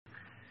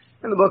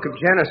In the book of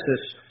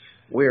Genesis,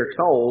 we are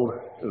told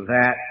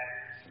that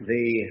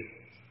the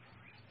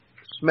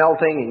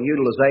smelting and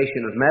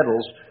utilization of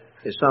metals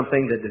is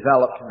something that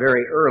developed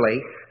very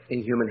early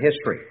in human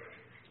history.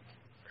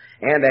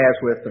 And as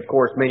with, of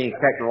course, many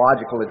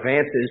technological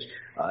advances,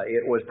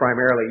 it was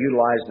primarily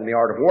utilized in the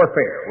art of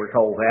warfare. We're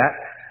told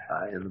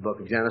that in the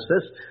book of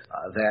Genesis,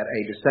 that a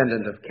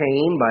descendant of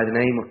Cain by the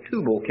name of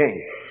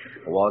Tubal-Cain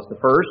was the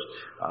first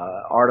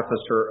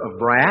artificer of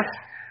brass,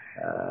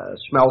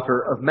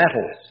 smelter of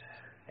metals.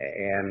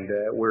 And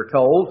we're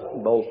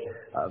told, both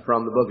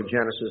from the book of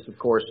Genesis, of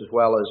course, as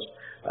well as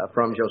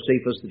from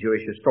Josephus, the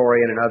Jewish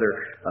historian, and other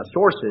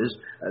sources,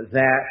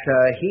 that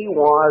he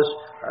was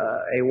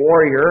a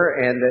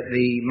warrior and that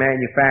the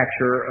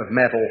manufacture of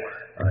metal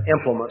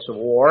implements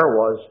of war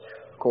was,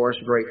 of course,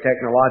 a great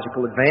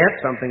technological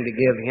advance, something to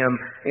give him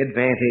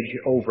advantage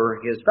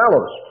over his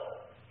fellows.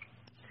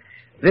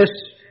 This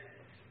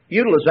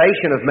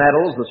utilization of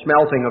metals, the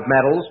smelting of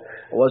metals,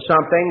 was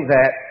something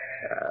that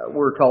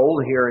we're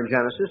told here in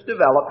Genesis,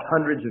 developed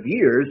hundreds of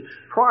years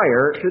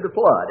prior to the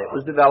flood. It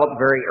was developed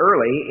very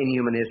early in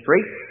human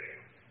history,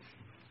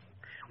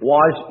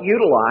 was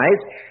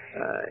utilized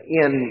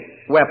in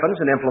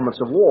weapons and implements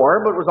of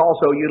war, but was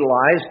also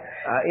utilized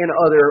in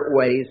other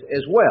ways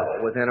as well.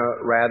 Within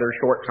a rather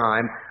short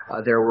time,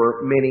 there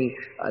were many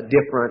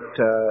different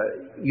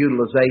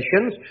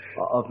utilizations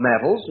of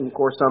metals. And of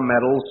course, some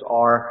metals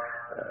are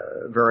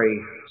very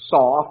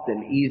soft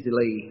and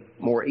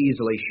more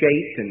easily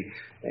shaped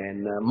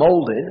and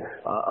molded.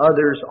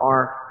 Others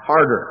are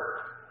harder.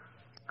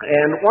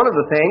 And one of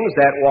the things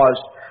that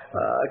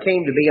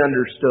came to be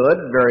understood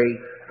very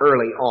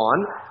early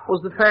on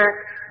was the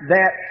fact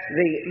that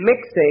the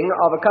mixing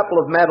of a couple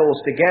of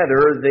metals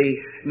together, the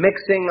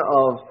mixing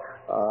of,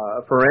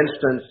 for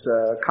instance,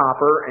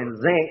 copper and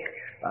zinc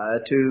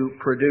to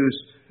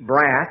produce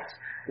brass,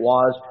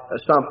 was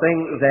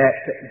something that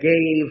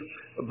gave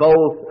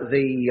both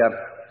the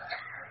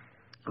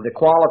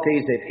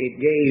qualities, it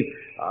gave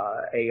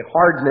a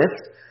hardness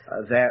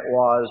that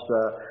was,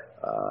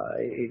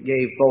 it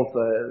gave both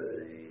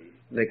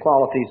the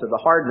qualities of the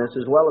hardness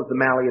as well as the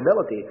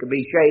malleability. It could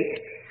be shaped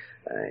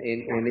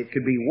and it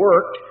could be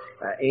worked,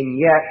 and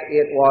yet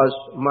it was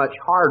much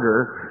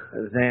harder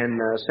than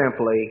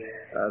simply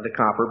the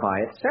copper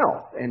by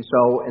itself. And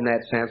so, in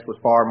that sense, was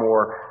far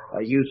more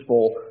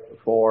useful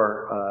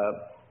for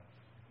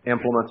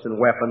implements and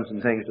weapons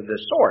and things of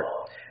this sort.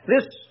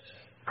 This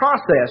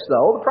process,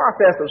 though, the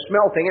process of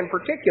smelting, and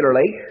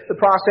particularly the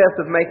process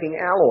of making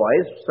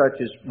alloys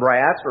such as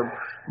brass or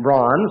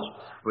bronze,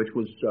 which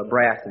was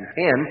brass and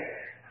tin,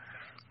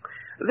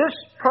 this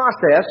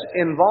process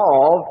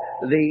involved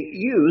the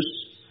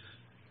use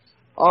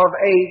of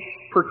a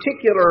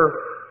particular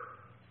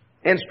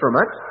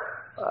instrument,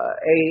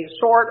 a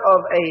sort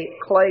of a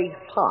clay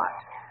pot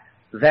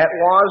that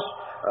was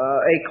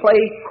a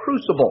clay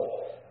crucible,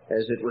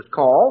 as it was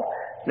called.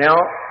 Now,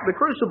 the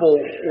crucible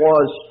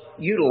was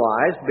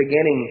utilized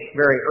beginning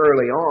very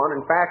early on.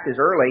 In fact, as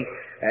early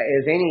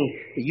as any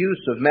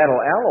use of metal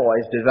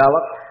alloys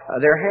developed,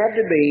 there had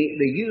to be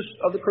the use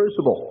of the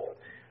crucible.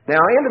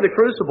 Now, into the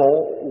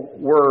crucible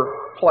was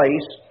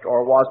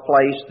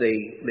placed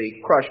the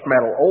crushed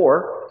metal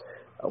ore,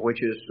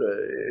 which is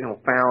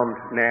found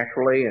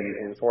naturally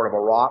in sort of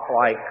a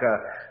rock-like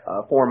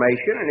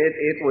formation, and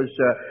it was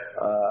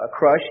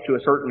crushed to a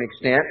certain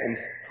extent and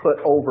put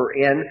over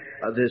in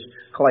this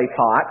clay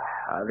pot.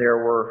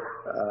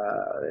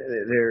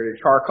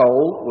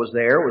 Charcoal was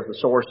the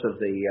source of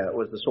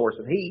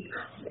heat,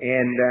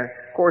 and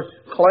of course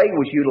clay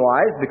was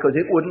utilized because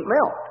it wouldn't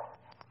melt.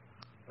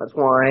 That's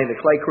why the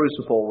clay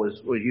crucible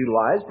was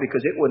utilized,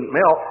 because it wouldn't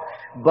melt.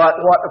 But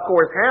what of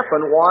course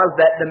happened was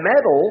that the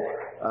metal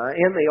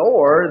in the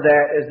ore,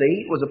 that as the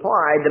heat was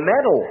applied, the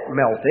metal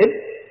melted.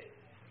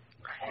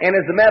 And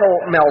as the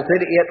metal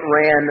melted, it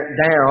ran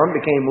down,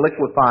 became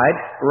liquefied,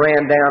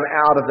 ran down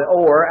out of the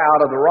ore,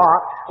 out of the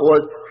rock,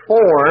 was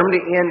formed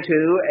into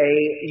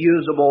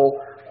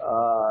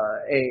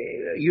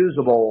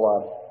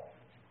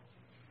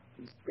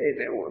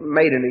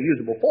made in a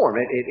usable form.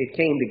 It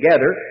came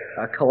together,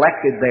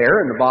 collected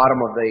there in the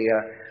bottom of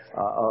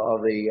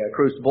the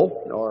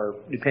crucible, or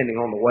depending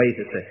on the way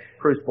that the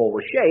crucible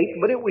was shaped,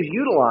 but it was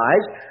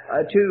utilized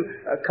to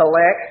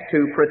collect,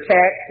 to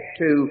protect,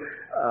 to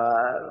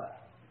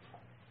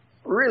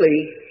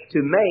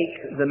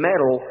make the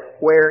metal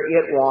where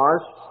it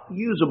was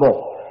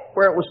usable,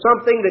 where it was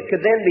something that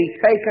could then be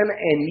taken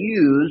and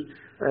used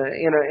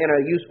in a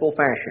useful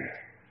fashion.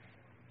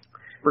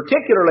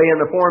 Particularly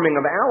in the forming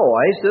of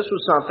alloys, this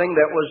was something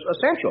that was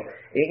essential.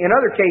 In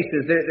other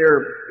cases, there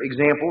are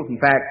examples. In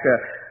fact,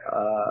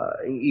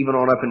 even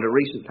on up into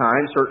recent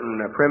times, certain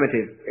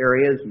primitive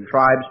areas and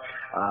tribes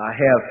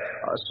have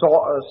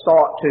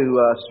sought to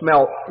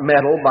smelt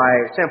metal by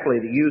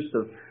simply the use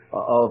of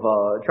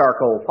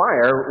charcoal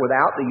fire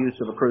without the use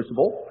of a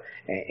crucible.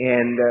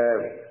 And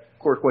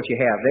of course, what you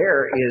have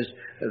there is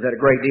that a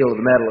great deal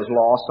of the metal is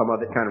lost. Some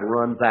of it kind of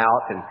runs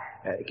out and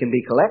it can be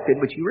collected,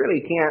 but you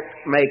really can't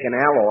make an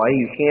alloy.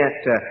 You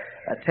can't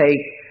take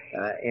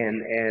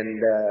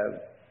and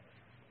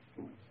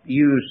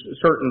use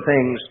certain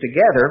things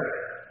together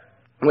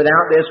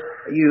without this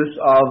use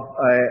of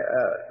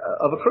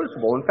a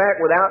crucible. In fact,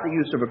 without the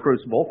use of a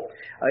crucible,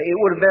 it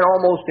would have been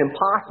almost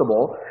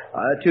impossible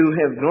to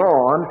have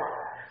gone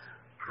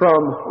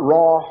from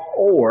raw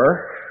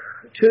ore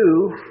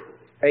to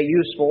a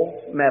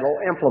useful metal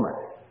implement.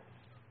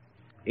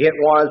 It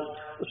was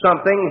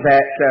something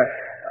that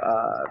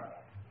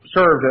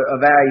served a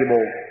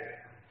valuable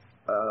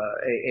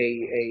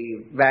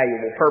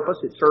valuable purpose.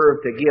 It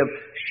served to give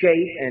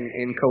shape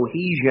and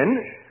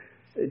cohesion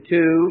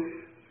to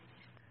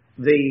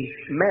the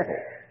metal.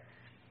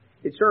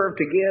 It served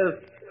to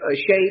give a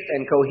shape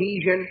and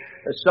cohesion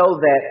so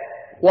that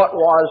what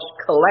was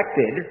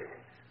collected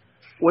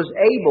was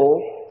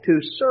able to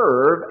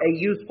serve a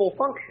useful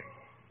function.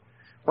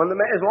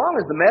 As long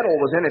as the metal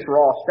was in its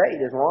raw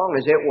state, as long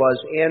as it was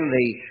in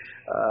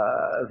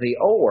the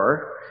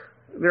ore,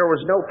 there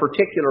was no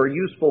particular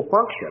useful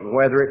function,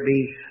 whether it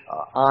be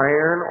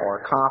iron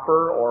or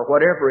copper or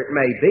whatever it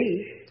may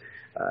be.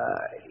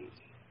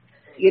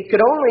 It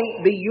could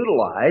only be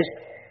utilized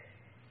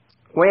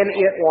when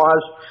it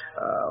was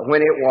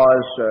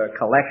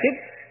collected,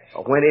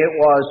 when it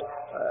was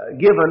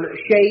given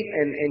shape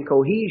and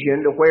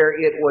cohesion to where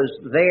it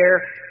was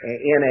there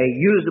in a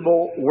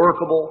usable,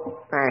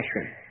 workable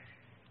fashion.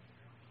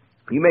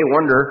 You may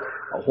wonder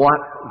what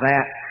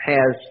that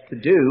has to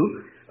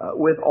do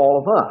with all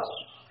of us.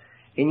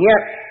 And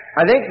yet,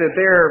 I think that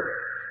there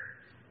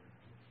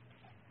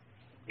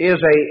is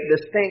a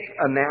distinct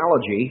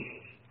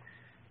analogy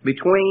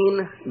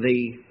between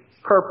the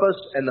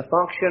purpose and the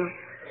function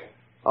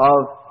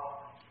of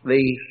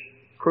the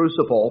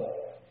crucible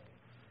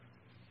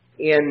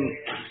in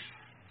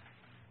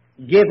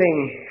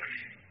giving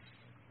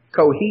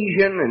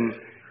cohesion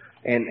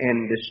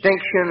and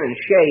distinction and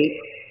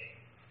shape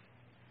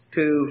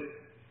to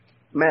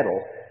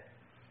metal.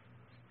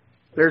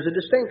 There's a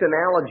distinct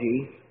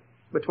analogy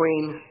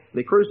between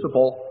the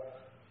crucible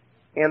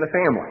and the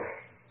family.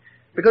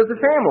 Because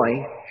the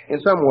family, in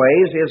some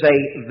ways, is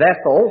a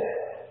vessel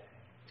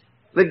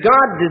that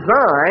God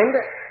designed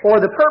for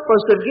the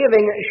purpose of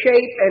giving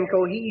shape and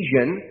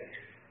cohesion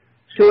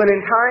to an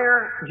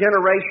entire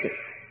generation.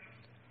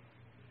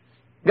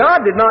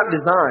 God did not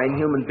design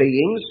human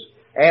beings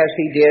as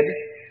He did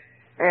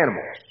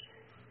animals.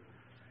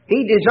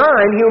 He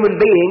designed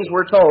human beings,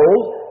 we're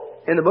told,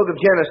 in the book of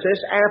Genesis,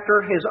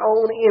 after His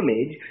own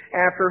image,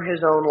 after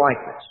His own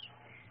likeness.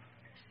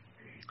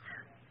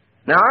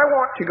 Now, I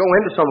want to go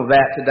into some of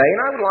that today,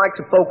 and I would like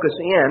to focus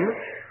in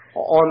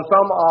on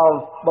some of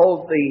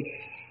both the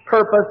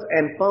purpose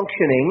and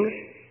functioning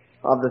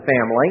of the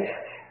family,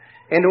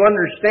 and to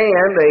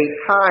understand a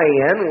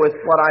tie-in with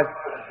what I've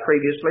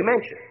previously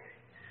mentioned.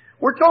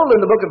 We're told in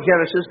the book of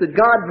Genesis that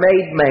God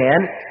made man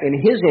in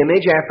His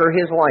image after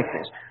His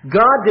likeness.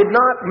 God did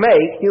not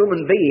make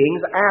human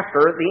beings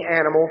after the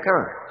animal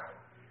kind.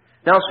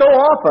 Now, so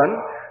often,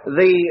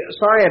 the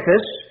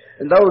scientists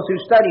and those who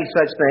study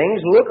such things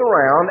look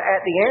around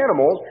at the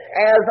animals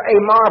as a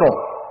model.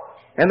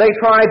 And they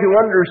try to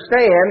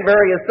understand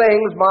various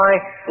things by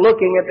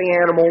looking at the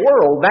animal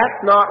world.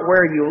 That's not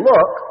where you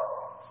look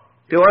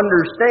to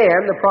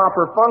understand the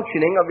proper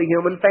functioning of the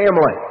human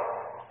family.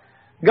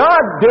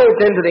 God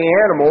built into the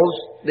animals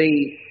the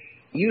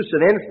use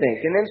of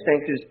instinct, and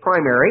instinct is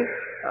primary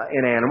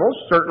in animals.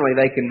 Certainly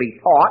they can be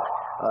taught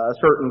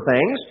certain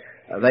things.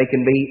 They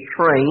can be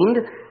trained,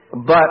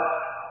 but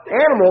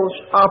animals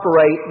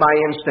operate by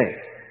instinct.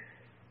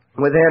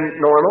 Within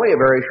normally a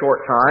very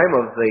short time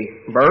of the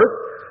birth,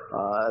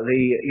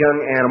 the young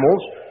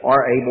animals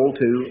are able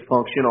to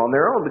function on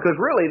their own, because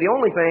really the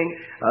only thing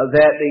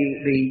that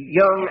the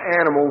young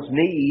animals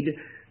need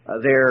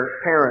their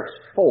parents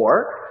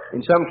for, in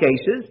some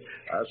cases,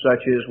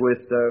 such as with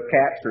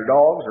cats or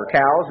dogs or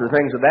cows or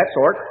things of that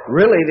sort,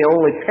 really the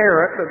only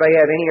parent that they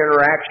have any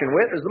interaction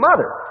with is the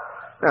mother.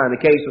 Now, in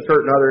the case of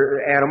certain other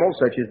animals,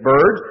 such as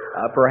birds,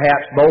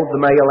 perhaps both the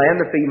male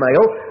and the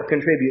female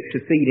contribute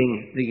to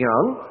feeding the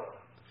young.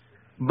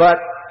 But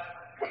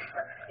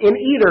in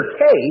either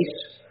case,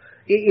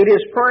 it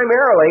is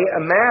primarily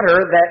a matter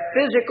that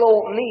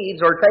physical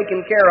needs are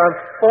taken care of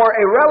for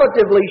a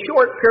relatively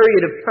short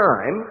period of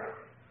time,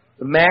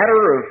 a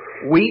matter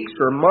of weeks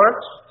or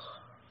months.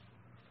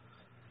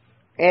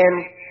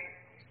 And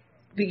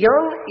the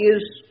young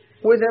is,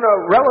 within a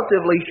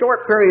relatively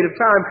short period of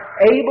time,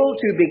 able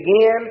to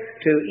begin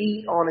to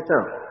eat on its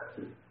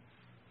own.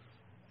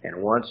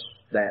 And once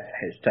that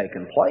has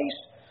taken place,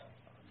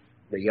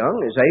 the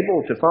young is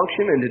able to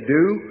function and to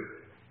do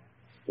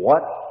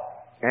what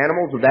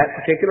animals of that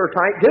particular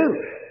type do.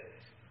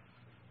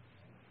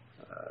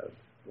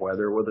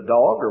 Whether with a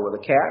dog or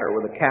with a cat or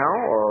with a cow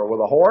or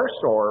with a horse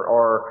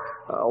or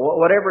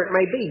whatever it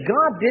may be.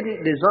 God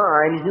didn't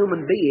design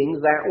human beings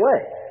that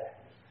way.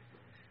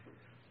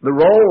 The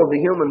role of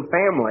the human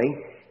family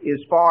is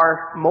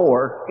far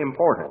more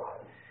important,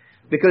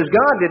 because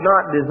God did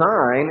not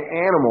design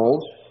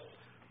animals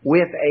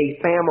with a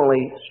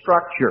family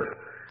structure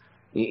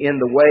in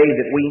the way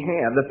that we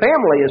have. The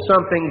family is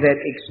something that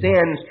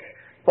extends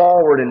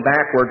forward and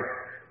backward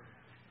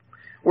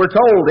We're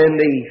told in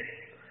the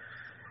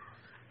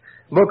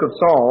book of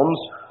Psalms,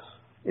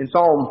 in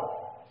Psalm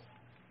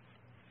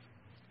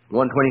 127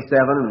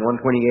 and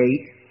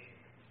 128,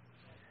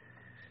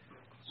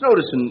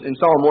 notice in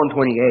Psalm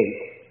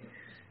 128,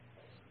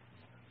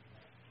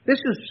 this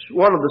is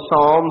one of the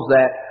Psalms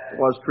that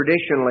was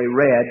traditionally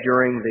read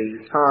during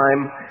the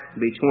time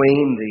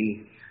between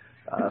the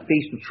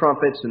Feast of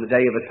Trumpets and the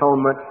Day of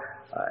Atonement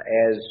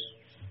as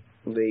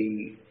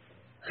the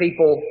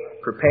people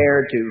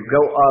prepared to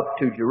go up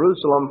to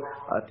Jerusalem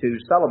to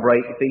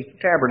celebrate the Feast of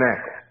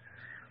Tabernacles.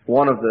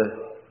 One of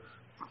the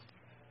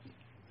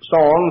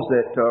songs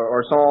that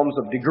are psalms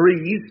of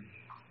degrees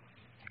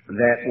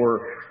that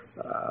were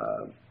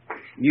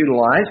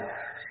utilized.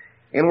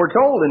 And we're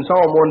told in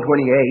Psalm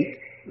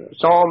 128,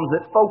 psalms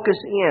that focus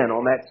in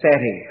on that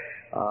setting,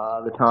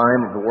 the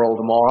time of the World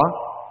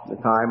Tomorrow, the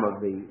time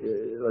of the,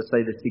 let's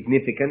say, the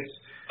significance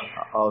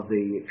of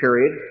the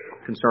period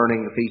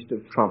concerning the Feast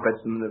of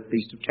Trumpets and the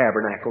Feast of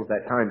Tabernacles,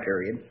 that time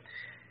period.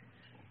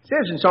 It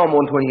says in Psalm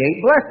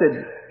 128,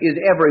 "Blessed is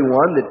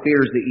everyone that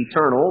fears the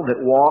Eternal, that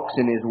walks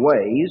in His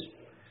ways.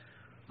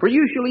 For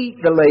you shall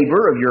eat the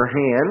labor of your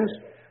hands.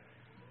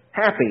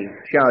 Happy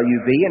shall you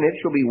be, and it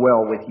shall be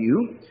well with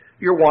you.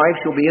 Your wife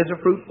shall be as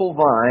a fruitful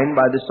vine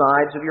by the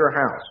sides of your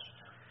house.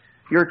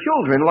 Your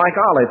children like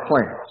olive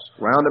plants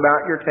round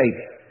about your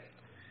table.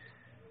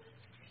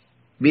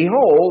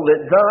 Behold,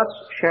 that thus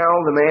shall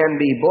the man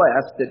be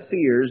blessed that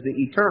fears the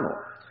Eternal.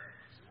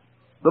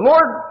 The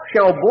Lord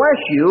shall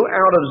bless you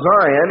out of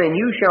Zion, and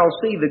you shall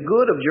see the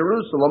good of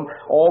Jerusalem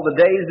all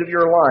the days of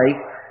your life.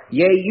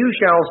 Yea, you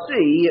shall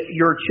see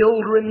your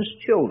children's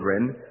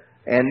children,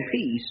 and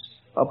peace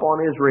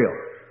upon Israel."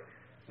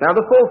 Now,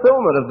 the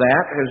fulfillment of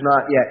that has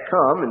not yet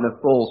come in the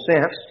full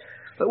sense,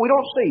 but we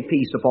don't see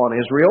peace upon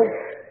Israel.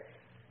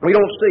 We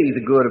don't see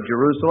the good of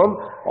Jerusalem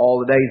all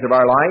the days of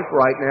our life.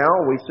 Right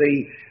now, we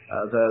see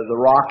the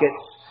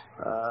rockets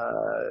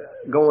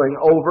going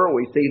over.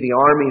 We see the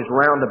armies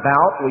round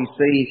about. We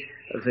see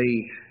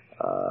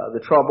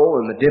the trouble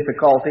and the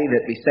difficulty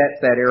that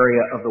besets that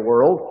area of the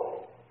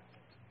world.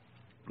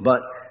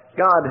 But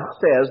God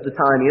says the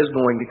time is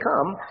going to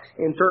come,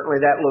 and certainly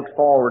that looks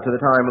forward to the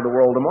time of the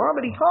world tomorrow.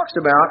 But He talks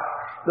about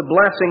the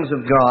blessings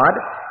of God,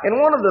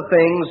 and one of the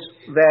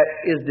things that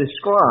is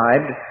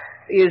described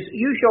is,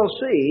 "You shall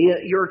see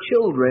your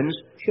children's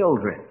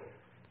children."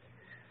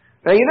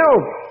 Now, you know,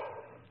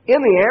 in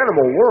the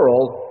animal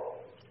world,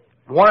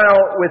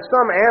 while with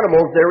some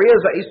animals there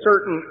is a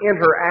certain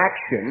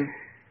interaction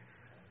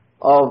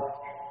of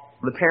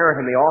the parent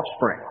and the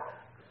offspring,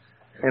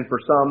 and for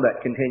some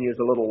that continues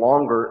a little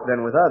longer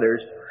than with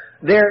others,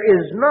 there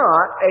is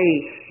not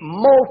a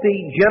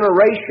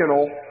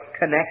multi-generational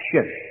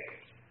connection.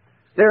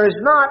 There is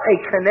not a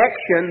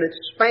connection that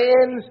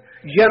spans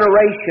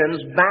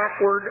generations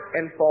backward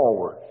and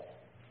forward.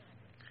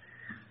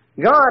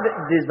 God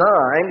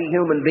designed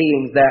human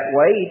beings that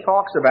way. He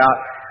talks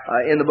about,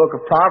 in the book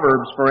of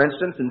Proverbs, for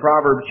instance, in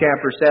Proverbs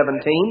chapter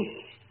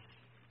 17,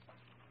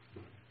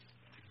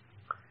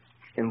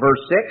 in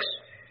verse 6,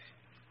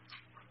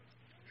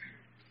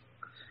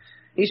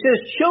 he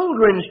says,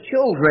 "Children's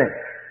children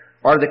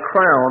are the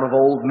crown of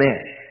old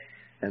men,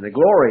 and the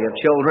glory of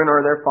children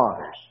are their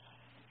fathers."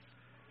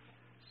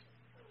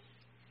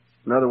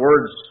 In other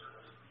words,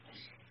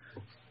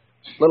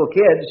 little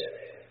kids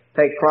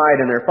take pride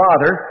in their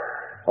father,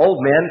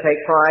 old men take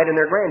pride in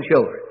their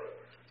grandchildren.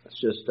 It's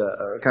just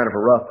a kind of a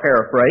rough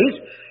paraphrase.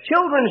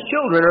 Children's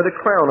children are the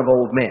crown of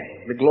old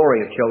men. The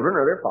glory of children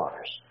are their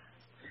fathers.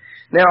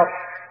 Now,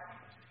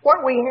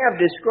 what we have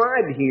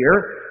described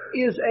here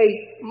is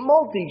a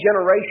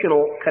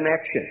multi-generational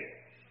connection.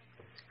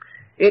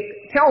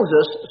 It tells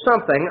us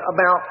something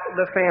about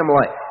the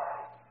family.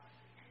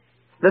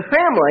 The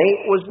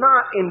family was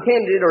not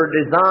intended or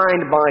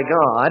designed by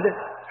God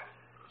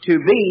to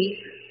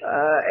be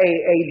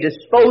a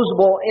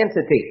disposable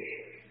entity.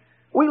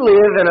 We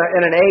live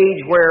in an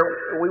age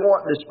where we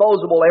want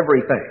disposable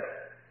everything.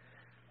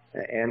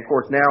 And of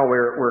course now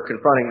we're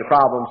confronting the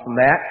problems from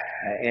that,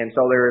 and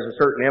so there is a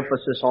certain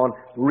emphasis on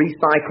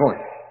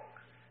recycling.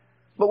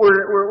 But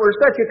we're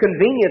such a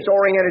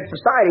convenience-oriented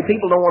society,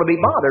 people don't want to be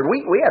bothered.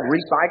 We had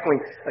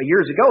recycling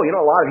years ago. You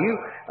know, a lot of you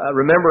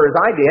remember, as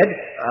I did,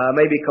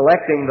 maybe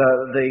collecting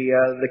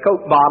the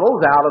Coke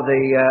bottles out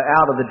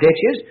of the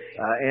ditches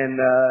and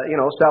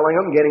selling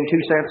them, getting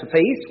 2 cents a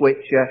piece,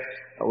 which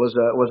was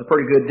a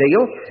pretty good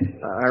deal.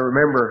 I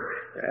remember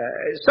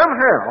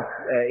somehow,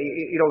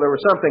 there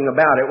was something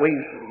about it.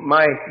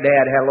 My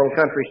dad had a little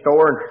country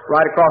store, and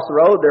right across the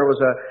road there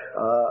was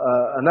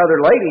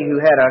another lady who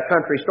had a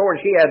country store,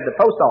 and she had the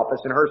post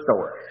office in her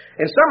store.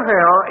 And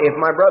somehow, if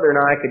my brother and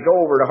I could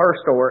go over to her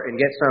store and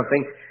get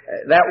something,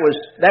 that was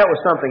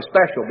something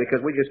special,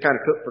 because we just kind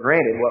of took for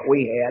granted what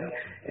we had.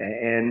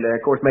 And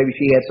of course, maybe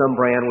she had some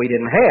brand we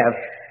didn't have.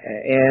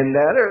 And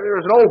there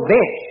was an old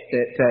bench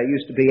that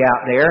used to be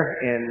out there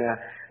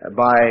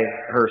by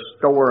her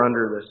store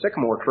under the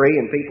sycamore tree,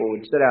 and people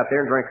would sit out there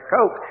and drink a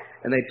Coke.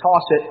 and they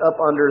toss it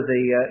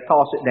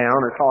toss it down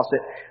or toss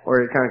it,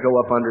 or it kind of go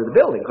up under the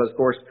building. Because, of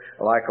course,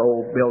 like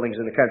old buildings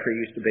in the country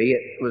used to be,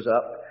 it was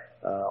up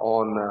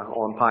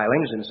on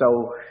pilings. And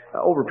so,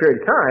 over a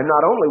period of time,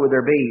 not only would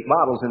there be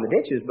bottles in the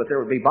ditches, but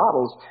there would be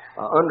bottles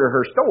under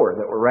her store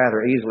that were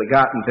rather easily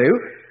gotten to.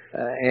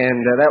 And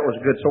that was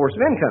a good source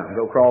of income.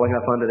 Go crawling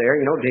up under there,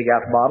 dig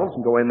out the bottles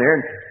and go in there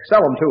and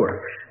sell them to her.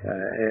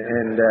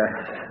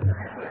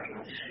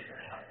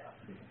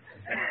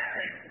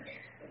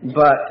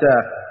 But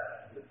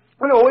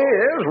it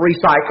was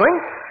recycling.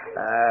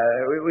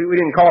 We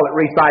didn't call it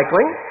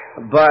recycling,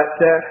 but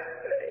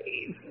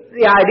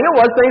the idea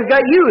was things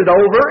got used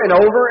over and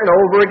over and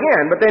over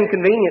again. But then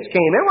convenience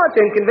came in. Well,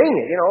 it's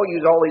inconvenient.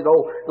 Use all these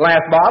old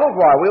glass bottles.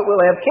 Why?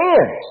 We'll have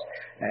cans.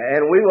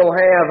 And we will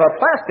have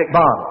plastic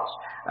bottles.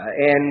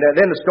 And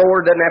then the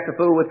store doesn't have to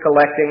fool with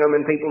collecting them,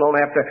 and people don't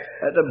have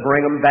to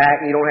bring them back,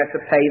 and you don't have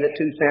to pay the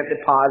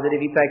 2-cent deposit if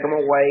you take them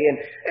away.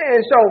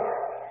 And so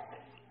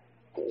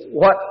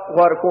what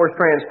of course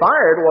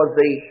transpired was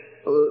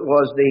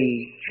the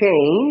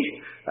change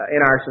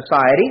in our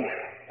society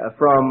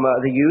from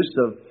the use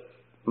of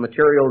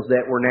materials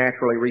that were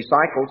naturally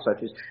recycled,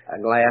 such as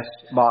glass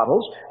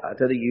bottles,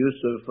 to the use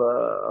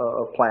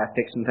of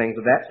plastics and things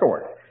of that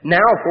sort.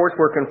 Now, of course,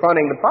 we're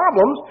confronting the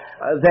problems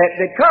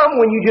that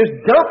come when you just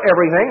dump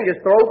everything,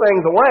 just throw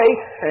things away,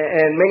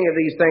 and many of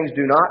these things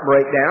do not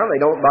break down. They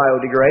don't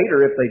biodegrade,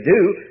 or if they do,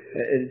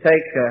 it'd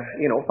take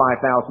 5,000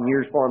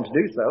 years for them to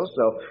do so.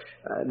 So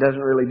it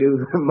doesn't really do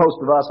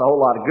most of us a whole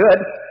lot of good.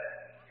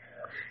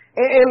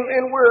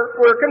 And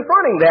we're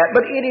confronting that,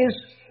 but it is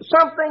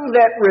something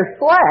that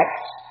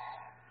reflects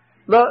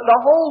the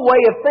whole way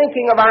of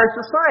thinking of our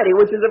society,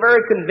 which is a very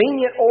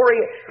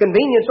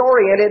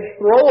convenience-oriented,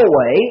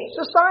 throwaway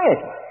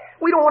society.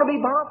 We don't want to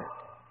be bothered.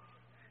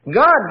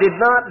 God did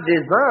not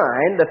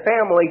design the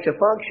family to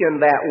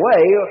function that way.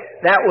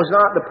 That was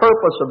not the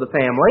purpose of the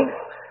family.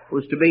 It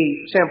was to be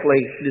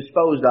simply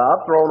disposed of,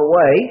 thrown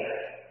away.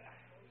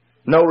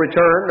 No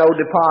return, no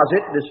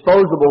deposit,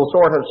 disposable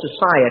sort of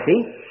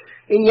society.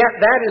 And yet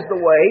that is the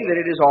way that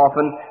it is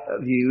often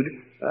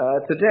viewed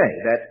today.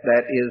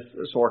 That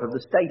is sort of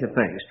the state of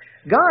things.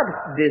 God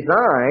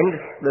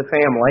designed the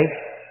family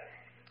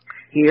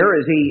here,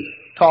 as He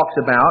talks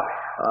about,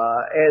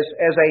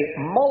 as a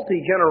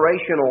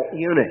multi-generational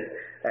unit,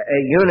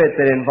 a unit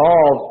that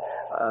involves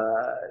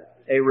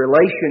a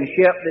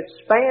relationship that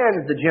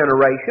spans the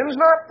generations,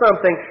 not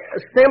something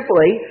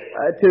simply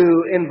to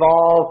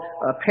involve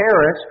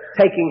parents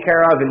taking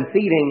care of and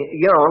feeding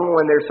young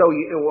when they're so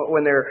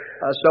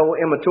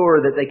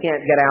immature that they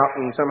can't get out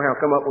and somehow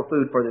come up with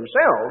food for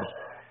themselves.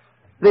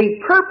 The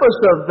purpose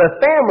of the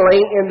family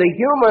in the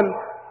human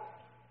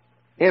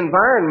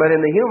environment,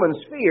 in the human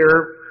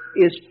sphere,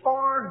 is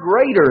far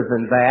greater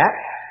than that,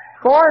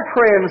 far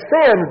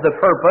transcends the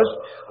purpose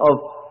of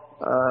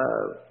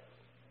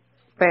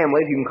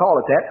family, if you can call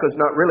it that, because it's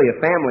not really a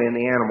family in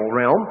the animal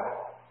realm.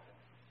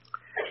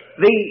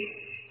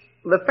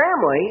 The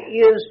family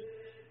is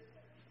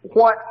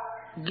what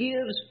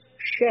gives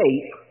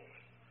shape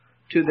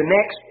to the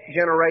next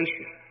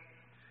generation.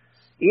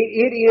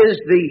 It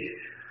is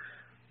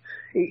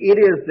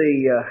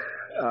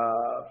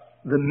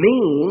the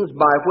means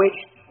by which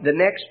the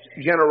next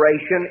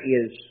generation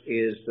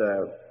is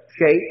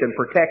shaped and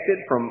protected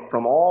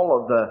from all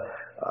of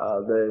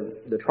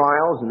the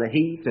trials and the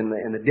heat and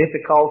the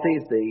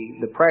difficulties,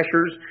 the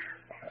pressures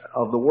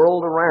of the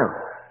world around.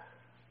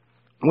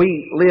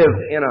 We live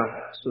in a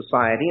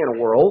society, in a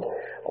world,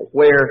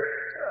 where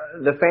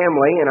the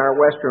family in our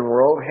Western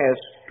world has,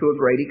 to a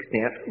great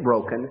extent,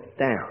 broken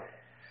down.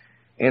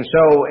 And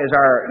so, as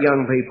our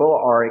young people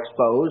are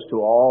exposed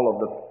to all of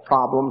the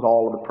problems,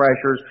 all of the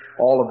pressures,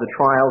 all of the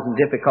trials and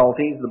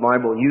difficulties, the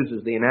Bible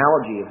uses the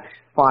analogy of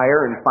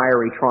fire and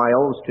fiery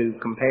trials to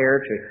compare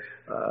to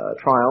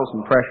trials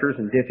and pressures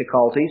and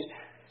difficulties.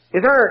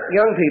 If our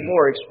young people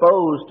are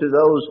exposed to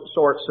those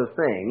sorts of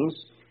things,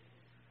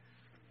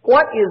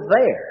 what is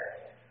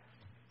there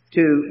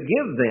to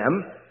give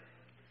them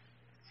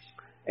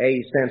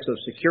a sense of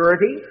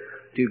security,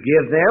 to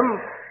give them,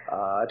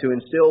 to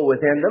instill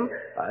within them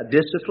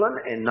discipline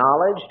and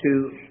knowledge,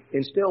 to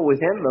instill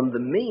within them the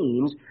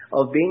means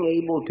of being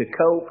able to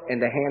cope and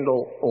to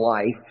handle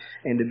life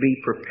and to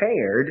be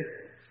prepared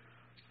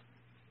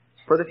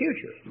for the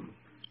future?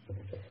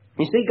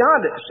 You see,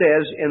 God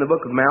says in the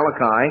book of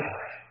Malachi,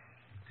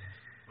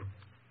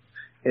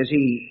 as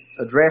He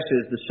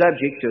addresses the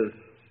subject of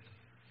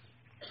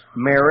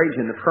marriage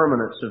and the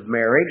permanence of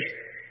marriage,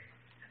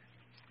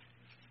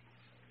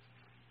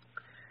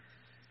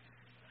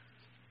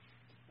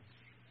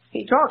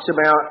 He talks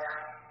about,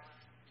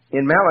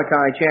 in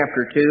Malachi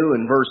chapter 2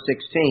 and verse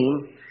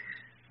 16,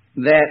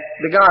 that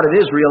the God of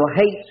Israel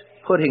hates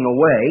putting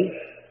away.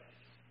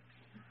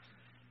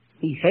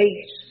 He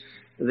hates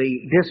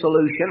the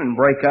dissolution and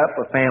breakup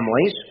of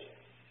families,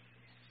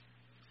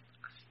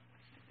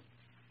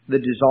 the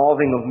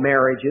dissolving of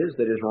marriages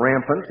that is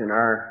rampant in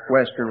our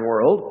Western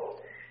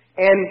world.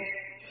 And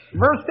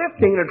verse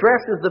 15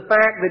 addresses the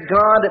fact that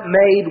God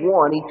made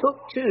one. He took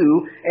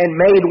two and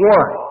made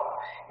one.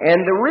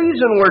 And the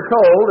reason we're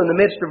told in the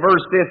midst of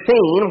verse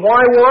 15,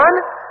 why one?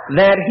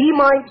 That he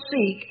might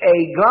seek a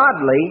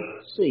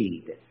godly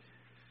seed.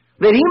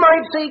 That he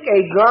might seek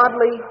a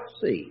godly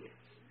seed.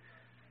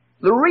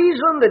 The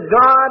reason that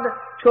God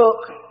took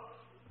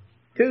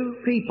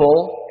two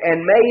people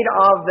and made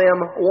of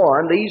them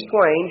one, these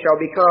twain shall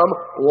become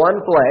one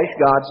flesh,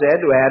 God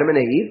said to Adam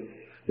and Eve.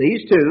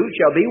 These two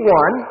shall be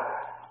one,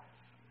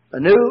 a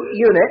new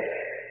unit.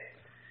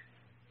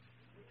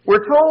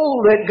 We're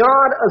told that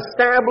God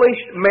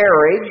established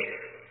marriage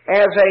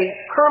as a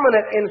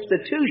permanent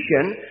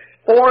institution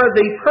for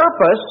the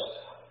purpose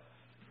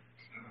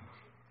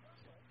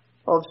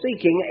of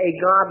seeking a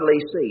godly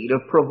seed,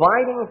 of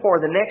providing for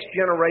the next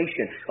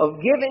generation, of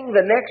giving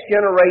the next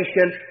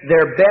generation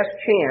their best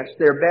chance,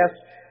 their best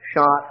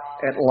shot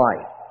at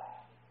life.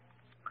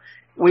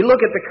 We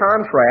look at the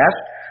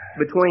contrast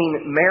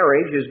between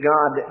marriage as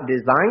God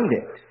designed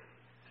it,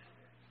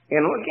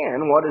 and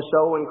again, what is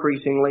so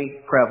increasingly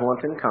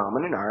prevalent and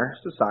common in our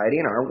society,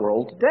 in our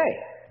world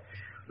today.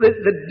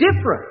 The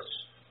difference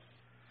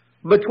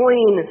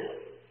between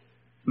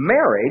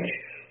marriage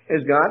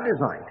as God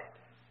designed it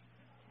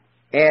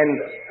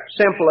and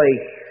simply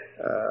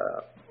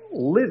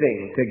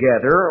living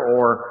together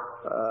or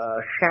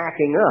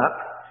shacking up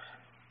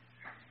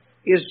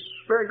is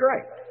very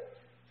great.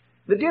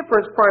 The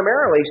difference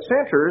primarily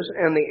centers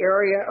in the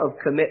area of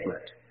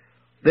commitment.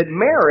 That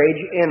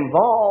marriage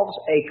involves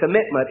a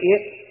commitment.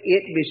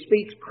 It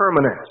bespeaks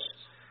permanence.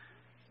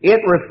 It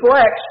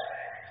reflects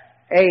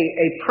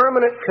a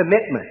permanent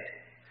commitment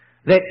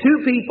that two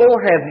people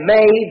have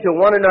made to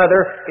one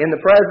another in the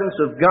presence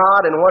of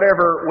God and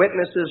whatever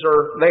witnesses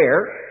are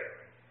there.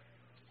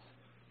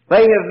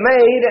 They have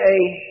made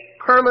a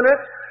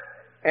permanent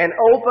and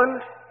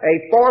open,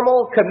 a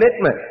formal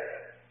commitment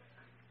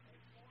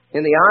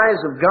in the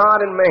eyes of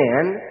God and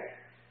man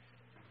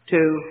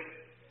to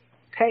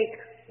take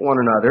one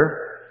another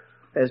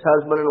as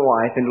husband and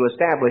wife and to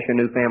establish a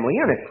new family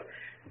unit.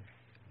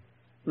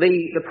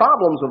 The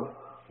problems of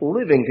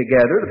living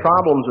together, the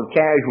problems of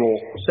casual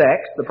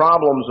sex, the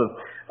problems of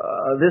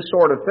this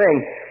sort of thing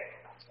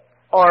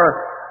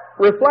are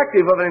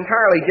reflective of an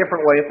entirely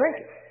different way of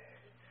thinking.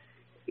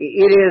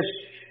 It is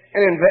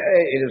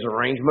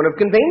arrangement of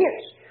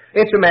convenience.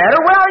 It's a matter,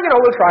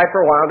 we'll try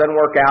for a while, it doesn't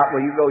work out,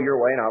 well, you go your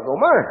way and I'll go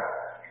mine.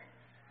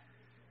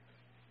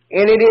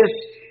 And it is,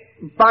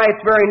 by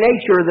its very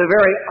nature, the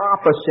very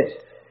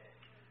opposite.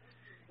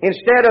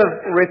 Instead of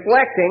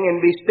reflecting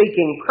and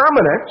bespeaking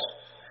permanence,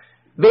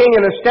 being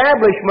an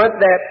establishment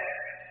that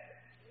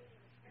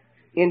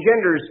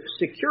engenders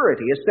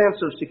security, a sense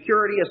of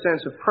security, a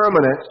sense of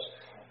permanence,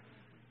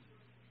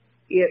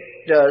 it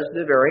does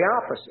the very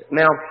opposite.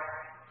 Now,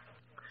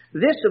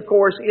 this, of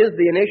course, is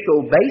the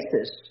initial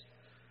basis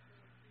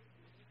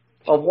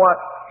of what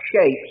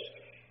shapes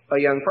a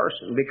young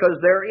person, because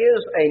there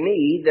is a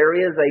need, there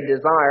is a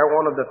desire.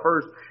 One of the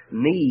first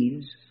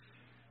needs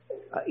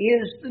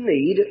is the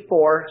need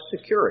for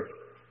security.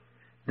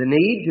 The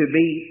need to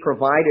be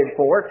provided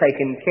for,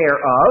 taken care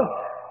of.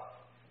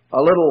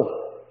 A little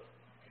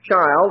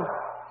child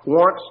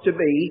wants to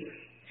be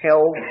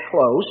held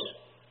close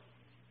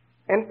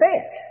and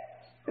fed.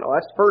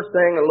 That's the first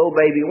thing a little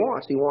baby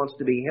wants. He wants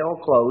to be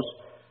held close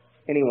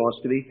and he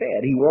wants to be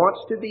fed. He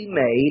wants to be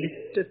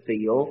made to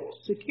feel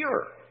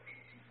secure.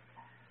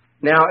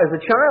 Now, as a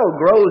child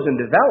grows and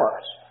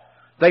develops,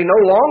 they no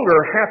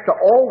longer have to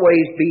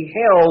always be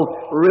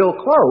held real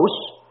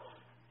close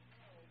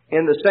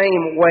in the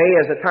same way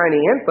as a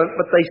tiny infant,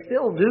 but they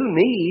still do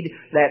need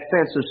that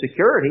sense of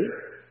security.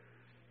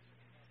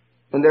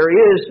 And there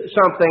is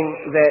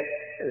something that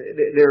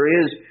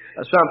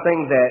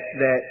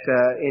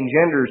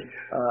engenders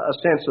a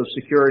sense of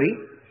security,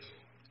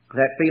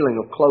 that feeling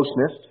of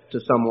closeness to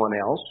someone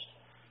else.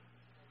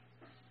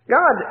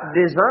 God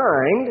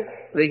designed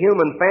the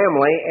human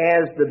family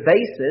as the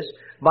basis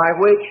by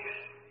which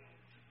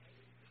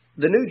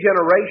the new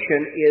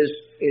generation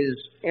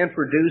is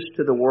introduced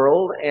to the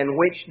world and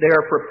which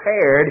they're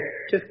prepared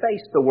to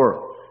face the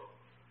world.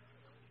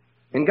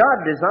 And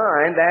God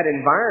designed that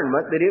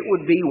environment that it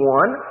would be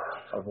one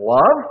of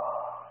love.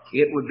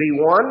 It would be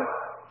one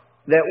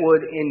that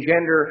would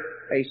engender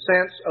a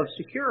sense of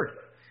security.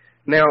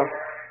 Now,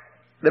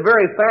 the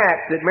very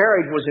fact that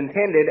marriage was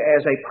intended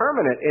as a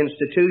permanent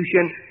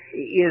institution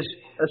is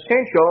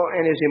essential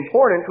and is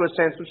important to a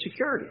sense of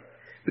security.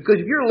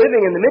 Because if you're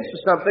living in the midst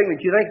of something that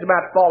you think is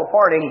about to fall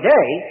apart any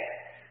day,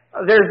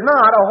 there's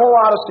not a whole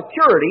lot of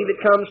security that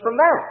comes from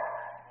that.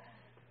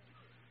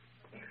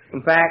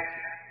 In fact,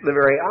 the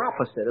very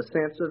opposite, a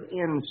sense of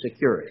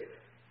insecurity.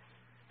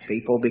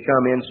 People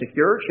become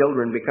insecure,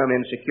 children become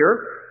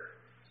insecure.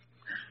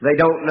 They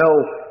don't know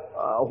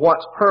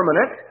what's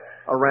permanent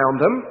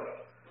around them.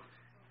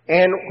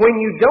 And when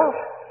you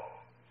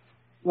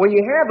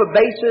have a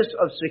basis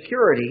of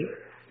security,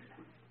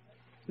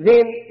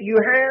 then you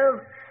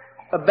have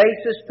a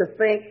basis to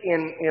think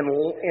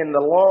in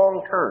the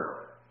long term.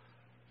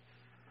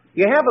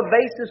 You have a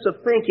basis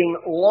of thinking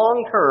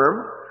long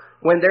term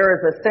when there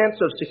is a sense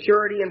of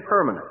security and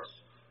permanence.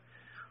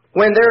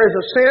 When there is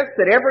a sense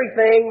that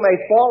everything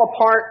may fall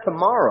apart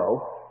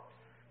tomorrow,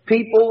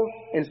 people,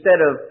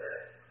 instead of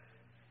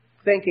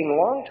thinking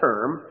long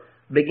term,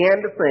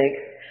 began to think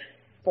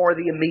for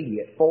the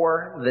immediate,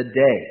 for the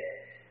day.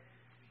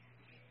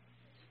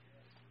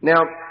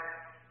 Now,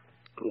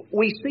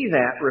 we see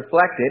that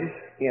reflected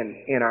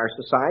in our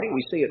society.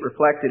 We see it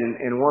reflected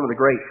in one of the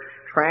great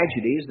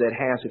tragedies that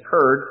has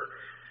occurred,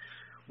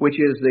 which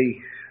is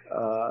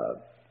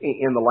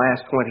in the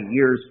last 20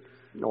 years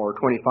or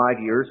 25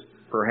 years,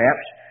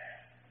 perhaps,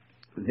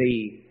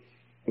 the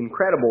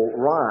incredible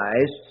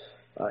rise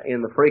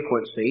in the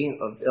frequency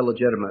of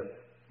illegitimate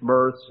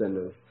births and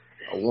of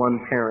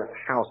one-parent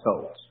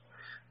households.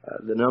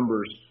 The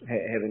numbers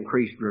have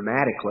increased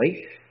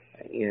dramatically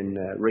in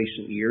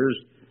recent years,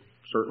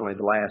 certainly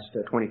the last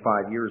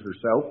 25 years or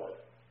so.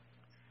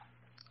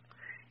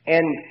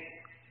 And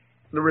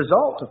the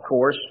result, of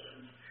course,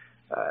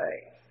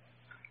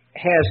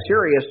 has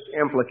serious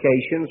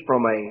implications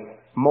from a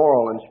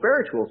moral and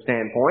spiritual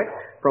standpoint,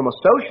 from a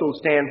social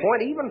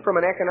standpoint, even from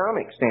an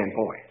economic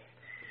standpoint.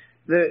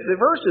 The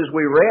verses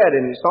we read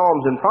in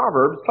Psalms and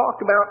Proverbs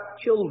talked about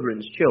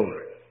children's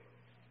children.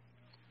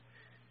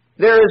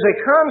 There is a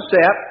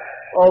concept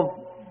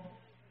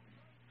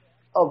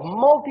of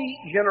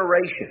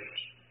multi-generations.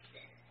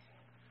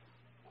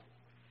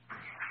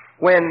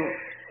 When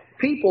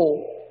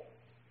people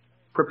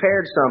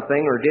prepared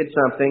something or did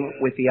something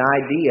with the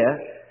idea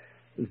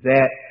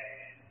that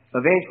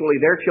eventually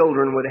their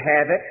children would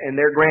have it and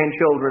their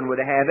grandchildren would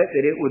have it,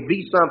 that it would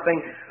be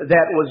something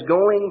that was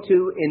going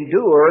to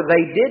endure,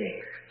 they did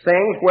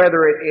things,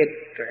 whether it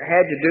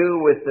had to do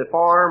with the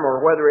farm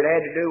or whether it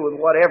had to do with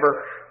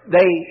whatever,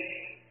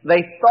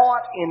 they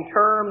thought in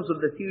terms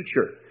of the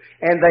future.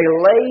 And they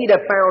laid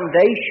a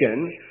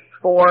foundation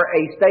for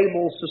a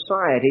stable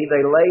society.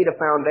 They laid a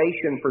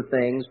foundation for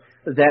things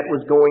that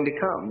was going to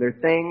come. They're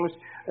things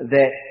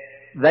that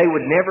they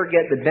would never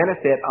get the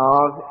benefit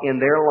of in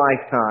their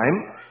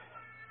lifetime,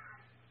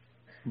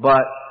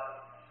 but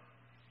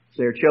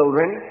their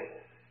children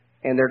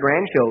and their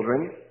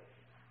grandchildren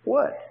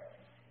would.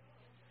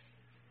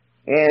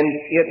 And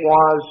it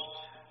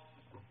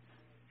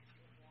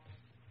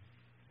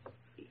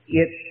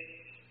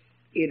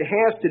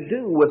has to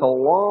do with a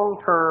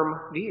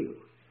long-term view.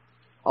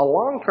 A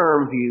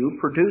long-term view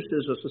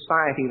produces a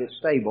society that's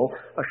stable.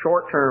 A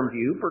short-term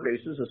view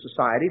produces a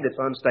society that's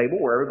unstable,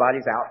 where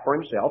everybody's out for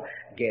himself,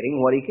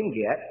 getting what he can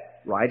get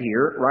right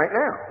here, right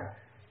now.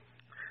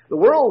 The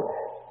world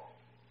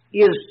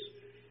is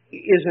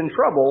in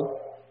trouble,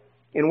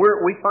 and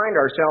we find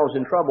ourselves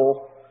in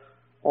trouble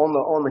on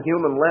the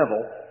human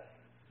level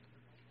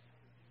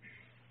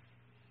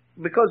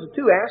because of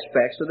two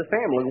aspects of the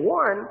family.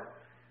 One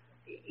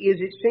is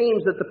it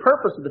seems that the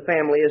purpose of the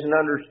family isn't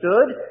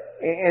understood,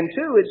 and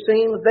two, it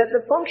seems that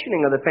the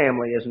functioning of the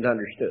family isn't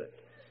understood.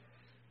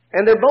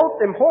 And they're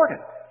both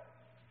important.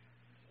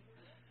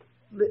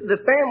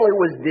 The family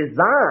was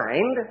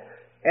designed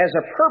as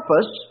a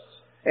purpose,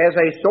 as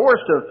a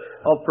source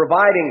of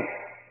providing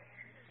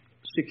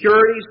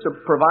security,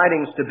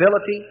 providing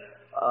stability,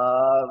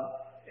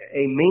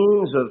 a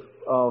means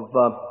of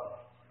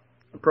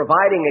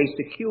providing a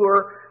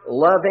secure,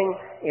 loving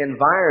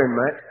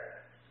environment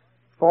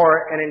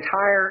for an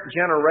entire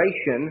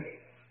generation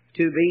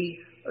to be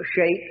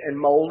shaped and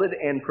molded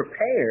and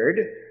prepared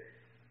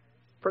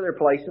for their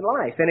place in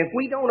life. And if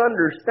we don't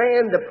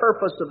understand the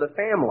purpose of the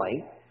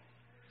family,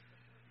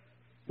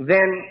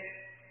 then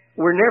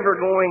we're never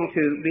going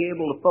to be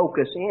able to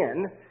focus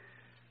in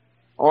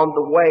on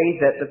the way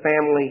that the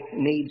family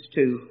needs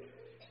to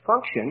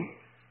function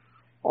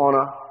on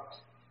a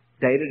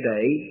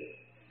day-to-day,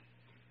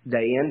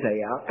 day-in,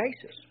 day-out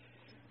basis.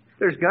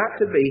 There's got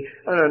to be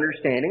an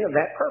understanding of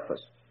that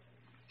purpose.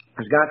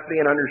 There's got to be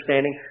an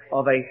understanding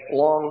of a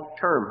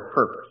long-term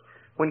purpose.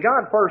 When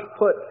God first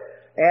put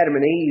Adam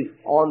and Eve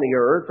on the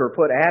earth, or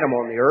put Adam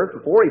on the earth,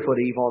 before He put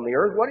Eve on the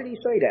earth, what did He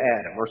say to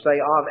Adam, or say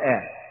of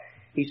Adam?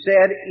 He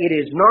said, "It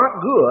is not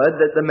good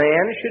that the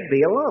man should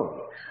be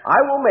alone.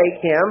 I will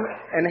make him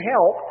and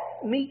help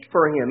meet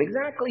for him,"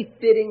 exactly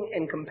fitting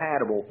and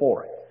compatible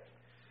for it.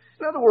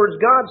 In other words,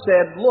 God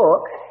said,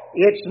 look,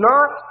 it's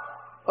not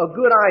a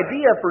good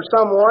idea for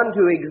someone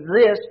to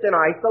exist in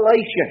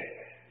isolation.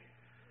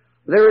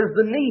 There is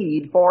the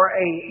need for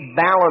a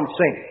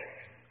balancing.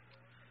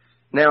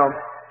 Now,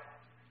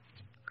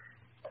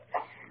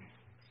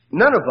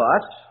 none of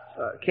us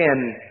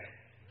can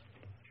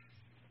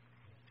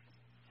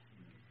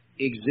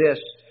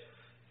exist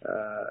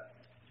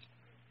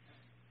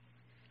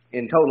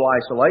in total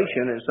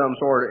isolation in some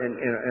sort,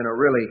 in a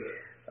really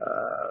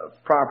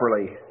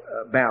properly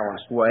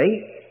balanced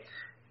way.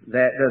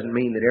 That doesn't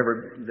mean that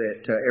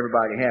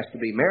everybody has to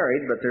be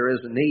married, but there is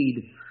a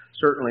need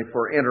certainly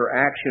for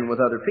interaction with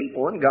other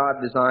people, and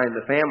God designed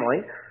the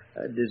family,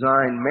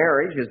 designed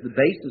marriage as the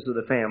basis of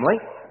the family.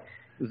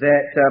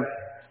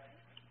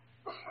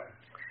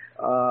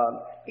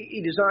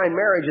 He designed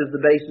marriage as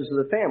the basis of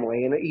the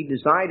family, and He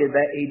designed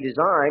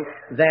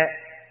that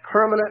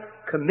permanent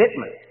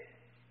commitment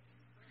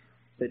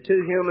that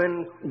two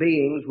human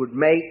beings would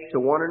make to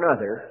one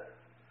another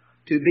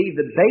to be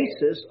the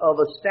basis of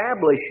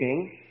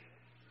establishing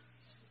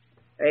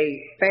a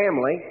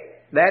family,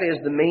 that is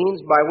the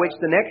means by which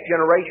the next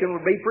generation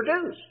would be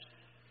produced.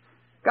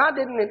 God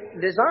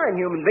didn't design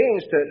human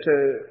beings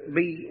to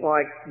be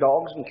like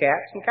dogs and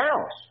cats and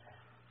cows.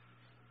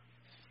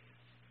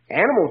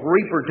 Animals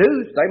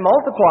reproduce, they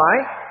multiply,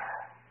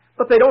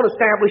 but they don't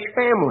establish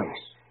families.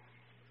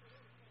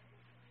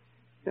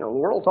 You know,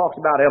 the world talks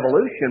about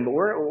evolution, but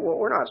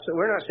we're not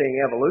seeing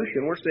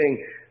evolution. We're seeing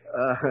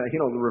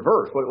the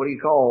reverse. What do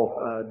you call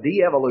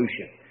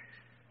de-evolution?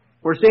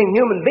 We're seeing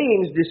human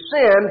beings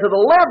descend to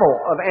the level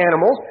of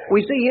animals.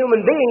 We see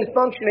human beings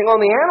functioning on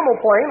the animal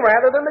plane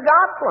rather than the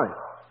God plane.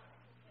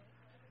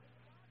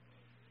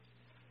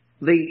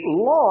 The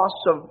loss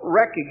of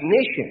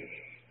recognition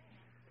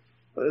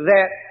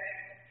that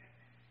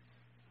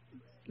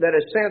a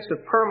sense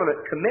of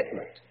permanent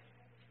commitment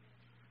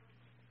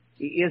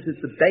is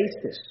at the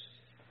basis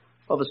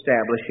of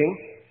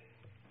establishing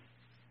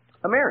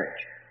a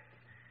marriage.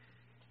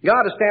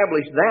 God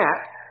established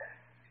that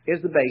is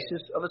the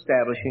basis of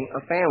establishing a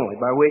family,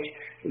 by which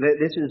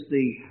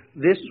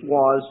this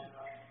was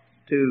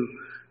to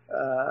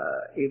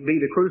be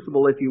the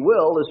crucible, if you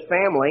will, this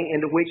family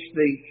into which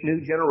the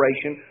new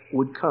generation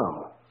would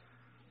come.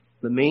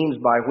 The means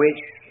by which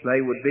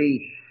they would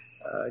be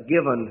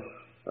given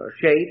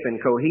shape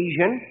and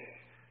cohesion,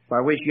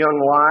 by which young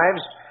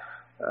lives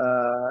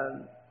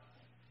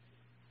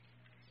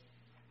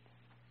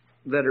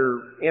that are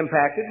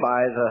impacted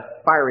by the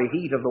fiery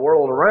heat of the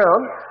world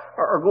around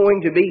are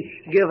going to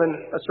be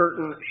given a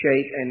certain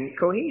shape and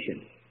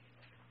cohesion.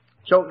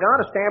 So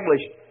God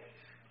established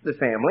the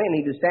family, and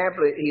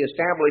He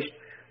established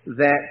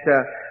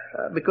that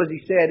because He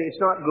said it's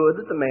not good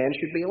that the man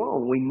should be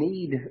alone. We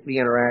need the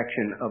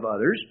interaction of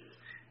others.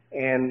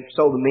 And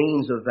so the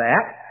means of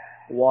that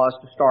was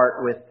to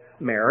start with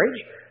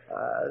marriage,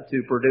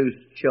 to produce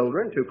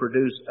children, to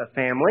produce a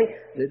family.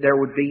 There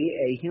would be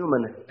a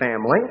human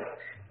family,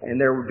 and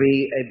there would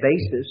be a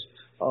basis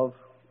of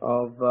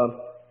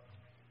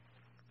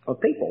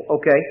people.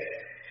 Okay.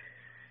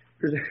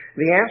 There's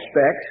the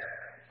aspect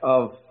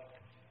of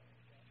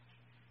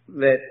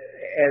that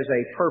as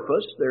a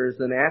purpose. There's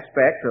an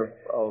aspect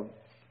of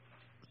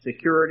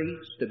security,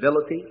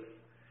 stability.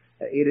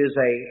 It is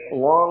a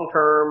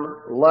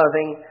long-term,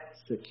 loving,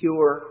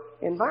 secure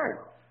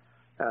environment.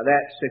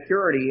 That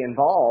security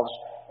involves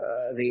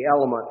the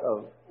element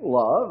of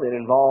love. It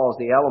involves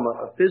the element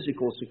of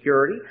physical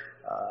security,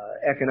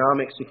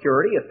 economic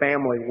security, a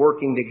family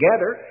working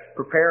together,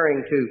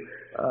 preparing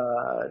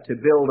to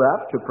build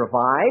up, to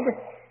provide,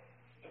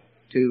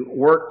 to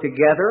work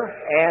together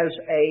as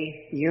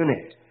a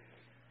unit.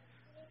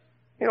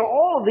 You know,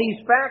 all of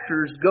these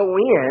factors go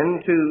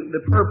into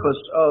the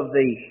purpose of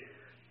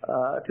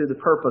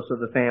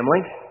the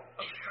family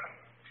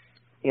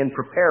in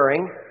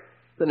preparing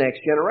the next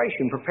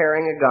generation,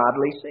 preparing a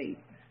godly seed.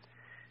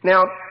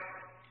 Now,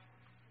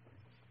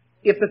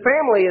 if the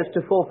family is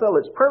to fulfill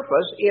its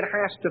purpose, it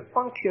has to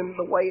function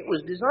the way it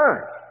was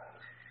designed.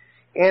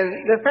 And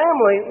the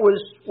family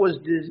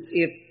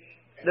if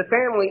the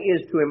family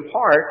is to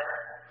impart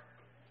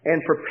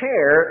and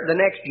prepare the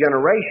next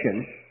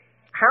generation,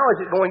 how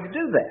is it going to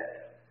do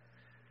that?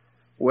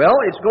 Well,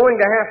 it's going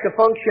to have to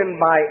function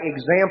by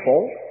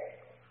example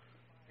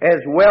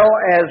as well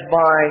as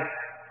by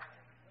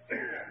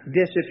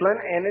discipline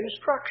and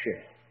instruction.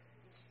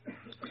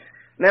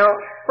 Now,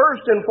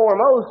 first and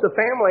foremost, the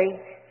family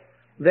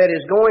that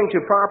is going to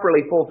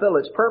properly fulfill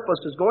its purpose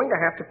is going to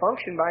have to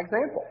function by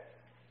example.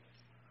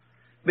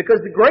 Because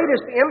the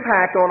greatest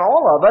impact on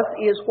all of us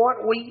is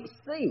what we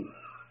see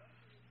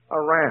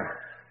around.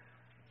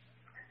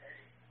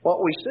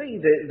 What we see,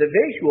 the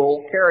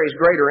visual carries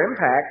greater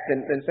impact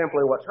than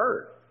simply what's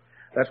heard.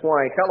 That's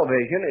why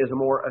television is a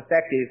more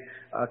effective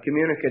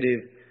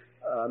communicative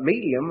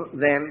medium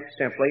than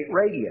simply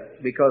radio.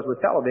 Because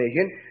with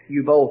television,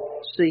 you both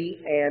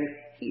see and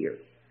hear.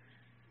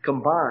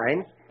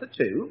 Combine the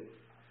two.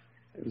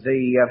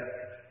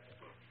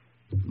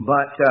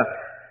 But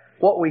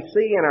what we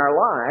see in our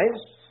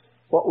lives,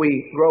 what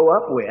we grow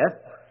up with,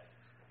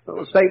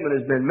 the statement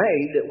has been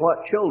made that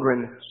what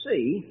children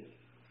see,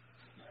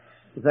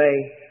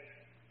 they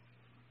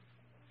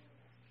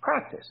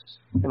practice.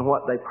 And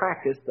what they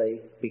practice, they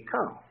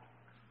become.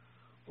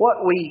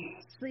 What we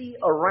see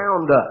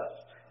around us.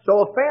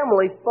 So a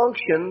family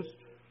functions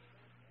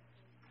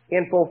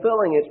in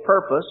fulfilling its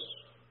purpose,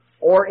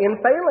 or in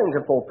failing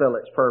to fulfill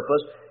its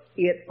purpose,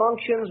 it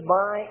functions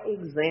by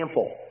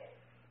example.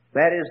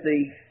 That is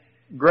the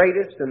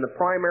greatest and the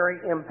primary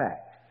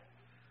impact.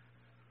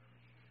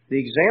 The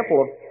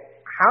example of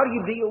how do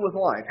you deal with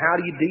life? How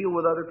do you deal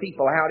with other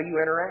people? How do you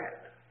interact?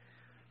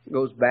 It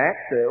goes back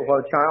to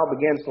what a child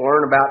begins to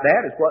learn about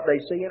that is what they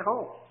see at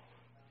home.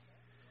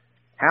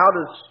 How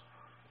does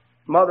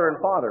mother and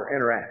father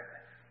interact?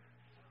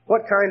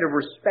 What kind of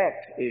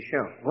respect is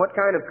shown? What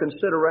kind of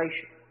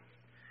consideration?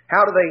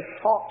 How do they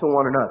talk to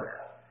one another?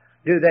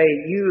 Do they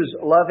use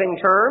loving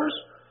terms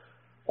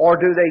or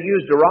do they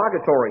use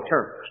derogatory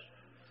terms?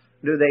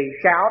 Do they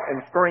shout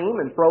and scream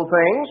and throw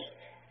things?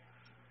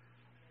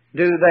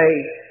 Do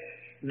they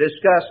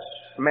discuss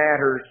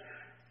matters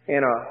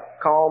in a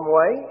calm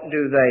way?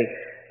 Do they?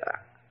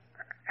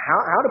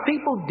 How do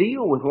people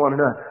deal with one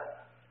another?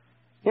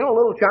 You know, a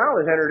little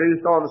child is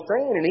introduced on the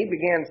scene, and he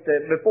begins to,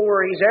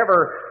 before he's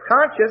ever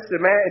conscious,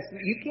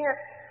 you can't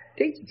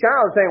teach a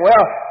child saying,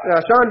 "Well,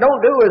 son,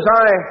 don't do as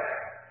I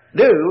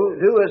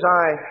do as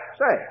I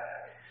say."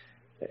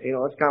 You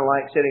know, it's kind of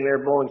like sitting there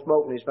blowing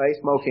smoke in his face,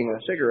 smoking a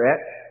cigarette,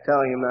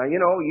 telling him, "You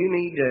know, you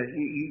need to,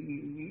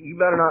 you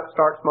better not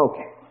start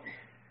smoking."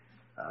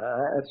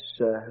 That's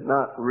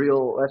not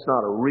real. That's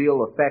not a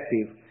real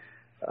effective.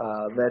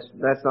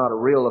 That's not a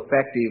real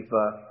effective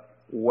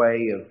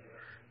way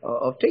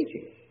of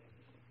teaching.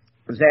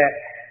 That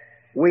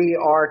we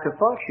are to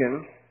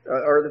function,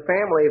 or the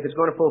family, if it's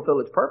going to fulfill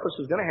its purpose,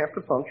 is going to have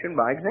to function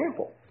by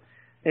example.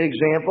 An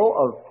example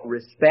of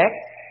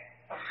respect.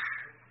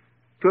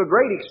 To a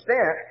great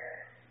extent,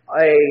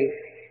 a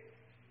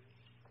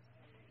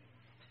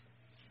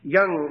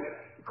young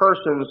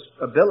person's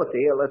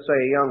ability, let's say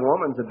a young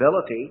woman's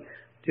ability,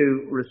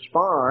 to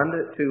respond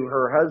to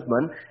her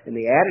husband and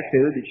the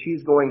attitude that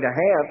she's going to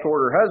have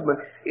toward her husband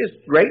is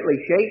greatly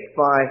shaped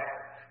by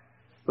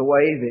the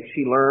way that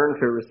she learned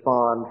to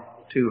respond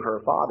to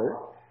her father.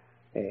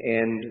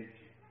 And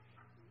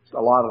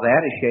a lot of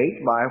that is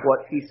shaped by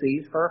what she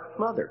sees her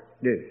mother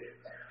do.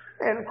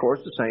 And, of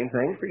course, the same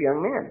thing for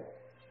young men.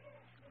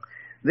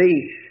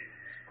 The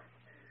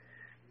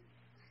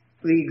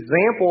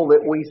example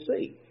that we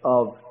see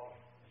of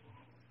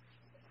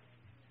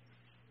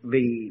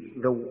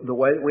the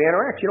way that we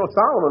interact. You know,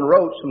 Solomon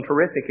wrote some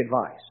terrific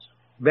advice.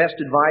 Best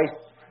advice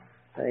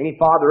any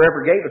father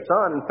ever gave a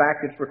son. In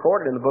fact, it's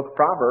recorded in the book of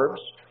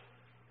Proverbs.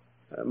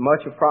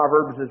 Much of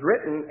Proverbs is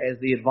written as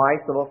the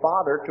advice of a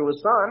father to a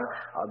son.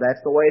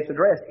 That's the way it's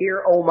addressed.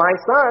 "Hear, O my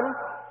son."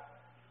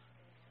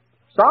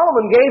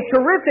 Solomon gave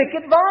terrific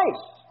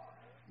advice.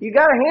 You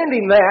got to hand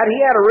him that.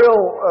 He had a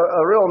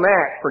real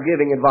knack for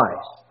giving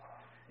advice.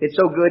 It's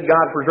so good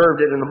God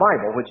preserved it in the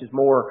Bible, which is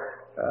more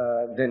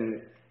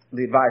than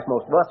the advice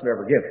most of us have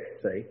ever given.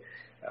 See,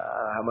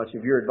 how much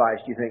of your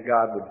advice do you think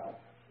God would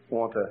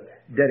want to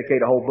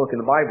dedicate a whole book in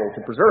the Bible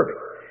to preserving?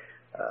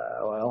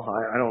 Well,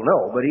 I don't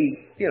know, but he,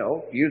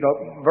 used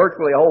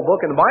virtually a whole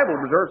book in the Bible to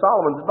preserve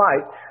Solomon's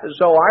advice.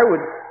 So I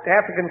would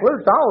have to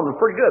conclude Solomon was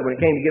pretty good when it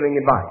came to giving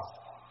advice.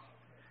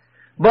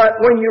 But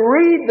when you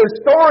read the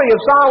story of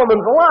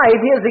Solomon's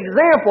life, his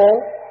example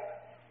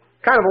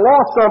kind of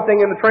lost something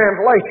in the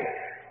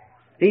translation.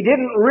 He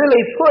didn't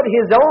really put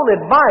his own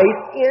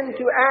advice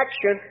into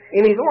action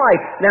in his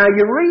life. Now,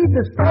 you read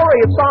the story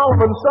of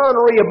Solomon's son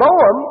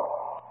Rehoboam,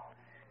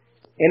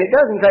 and it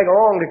doesn't take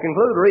long to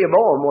conclude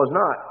Rehoboam was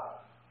not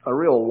a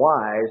real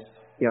wise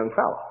young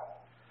fellow.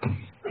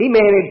 He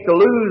managed to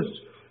lose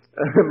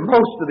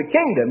most of the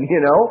kingdom,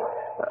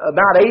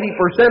 About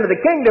 80% of the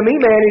kingdom he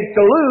managed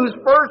to lose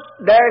first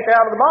dash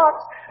out of the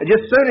box. And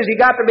just as soon as he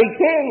got to be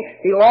king,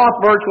 he lost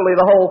virtually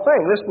the whole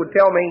thing. This would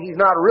tell me he's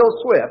not real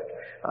swift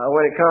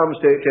when it comes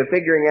to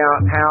figuring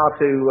out how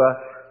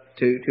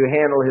to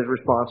handle his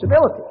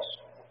responsibilities.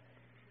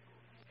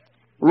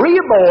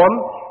 Rehoboam,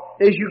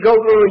 as you go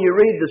through and you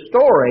read the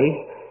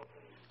story,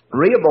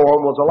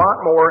 Rehoboam was a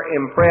lot more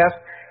impressed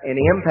and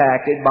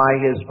impacted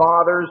by his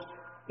father's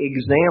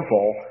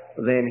example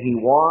than he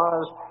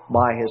was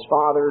by his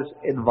father's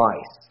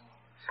advice.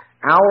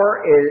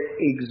 Our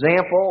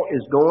example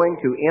is going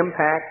to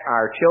impact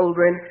our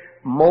children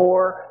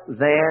more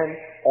than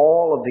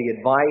all of the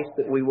advice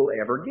that we will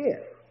ever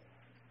give.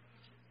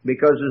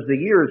 Because as the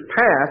years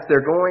pass,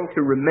 they're going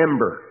to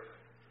remember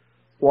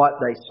what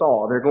they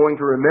saw. They're going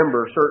to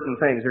remember certain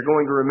things. They're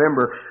going to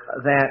remember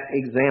that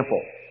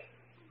example.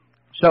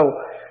 So,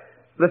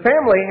 the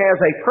family has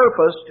a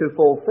purpose to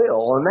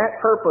fulfill, and that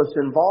purpose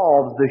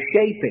involves the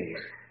shaping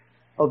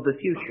of the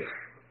future.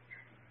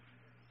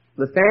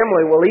 The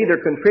family will either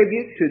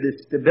contribute to the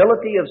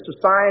stability of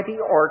society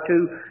or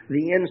to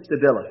the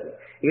instability.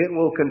 It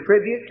will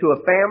contribute to a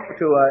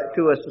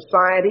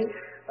society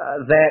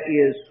that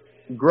is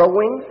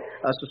growing,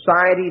 a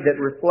society that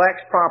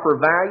reflects proper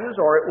values,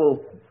 or it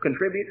will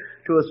contribute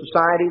to a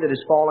society that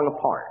is falling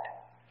apart.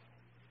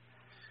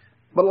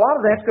 But a lot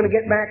of that's going to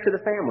get back to the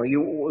family.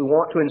 We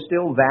want to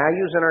instill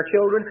values in our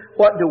children.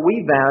 What do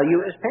we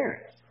value as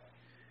parents?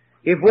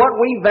 If what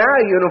we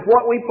value and if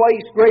what we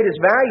place greatest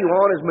value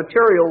on is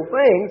material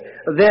things,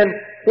 then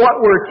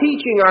what we're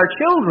teaching our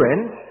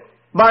children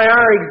by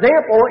our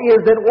example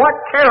is that what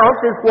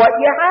counts is what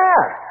you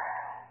have.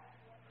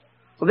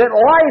 That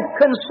life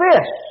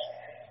consists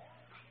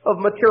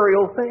of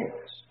material things.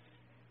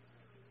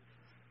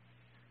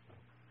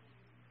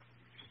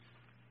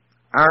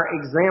 Our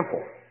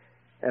example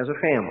as a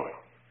family,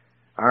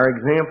 our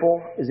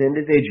example as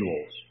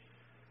individuals,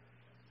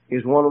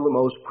 is one of the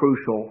most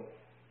crucial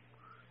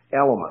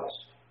elements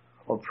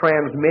of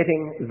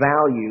transmitting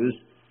values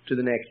to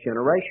the next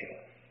generation.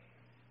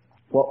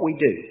 What we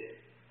do,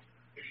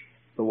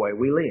 the way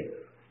we live,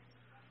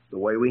 the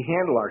way we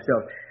handle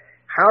ourselves.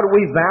 How do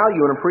we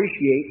value and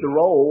appreciate the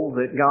role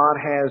that God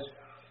has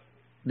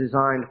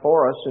designed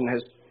for us and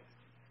has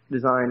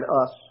designed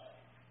us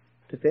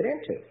to fit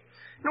into?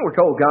 We're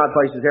told God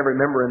places every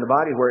member in the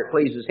body where it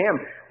pleases Him.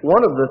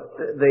 One of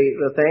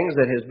the things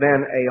that has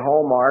been a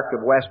hallmark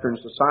of Western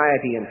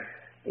society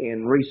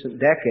in recent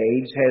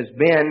decades has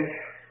been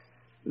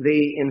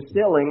the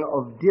instilling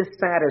of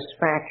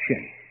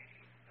dissatisfaction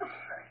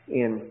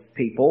in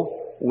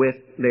people with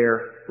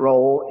their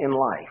role in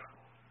life.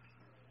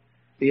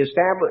 The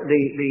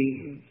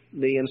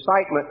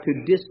incitement to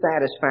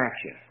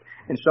dissatisfaction.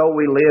 And so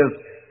we live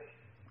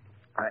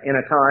in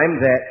a time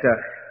that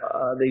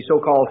the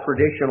so-called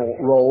traditional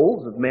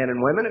roles of men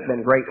and women have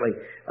been greatly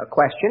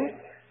questioned.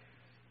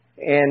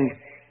 And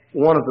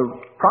one of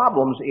the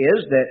problems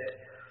is that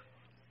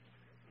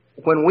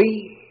when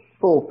we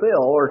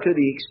fulfill, or to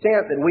the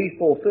extent that we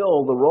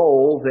fulfill the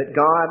role that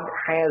God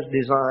has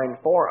designed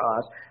for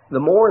us, the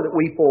more that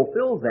we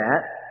fulfill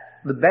that,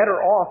 the better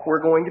off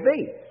we're going to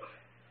be.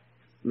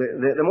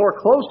 The more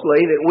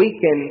closely that we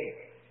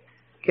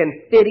can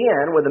fit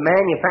in with the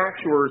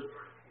manufacturer's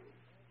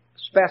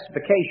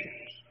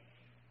specifications,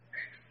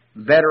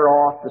 the better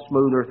off, the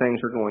smoother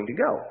things are going to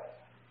go.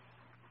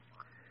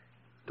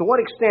 To what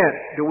extent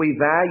do we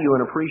value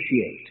and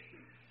appreciate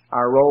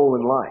our role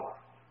in life?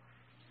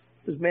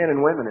 As men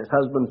and women, as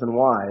husbands and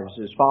wives,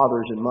 as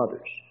fathers and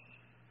mothers.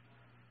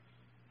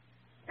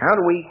 How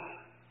do we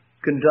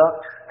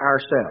conduct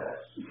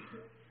ourselves?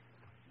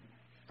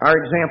 Our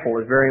example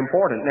is very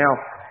important. Now,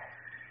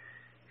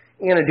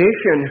 in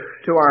addition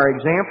to our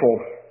example,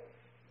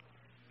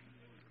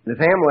 the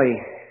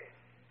family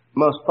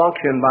must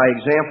function by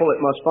example.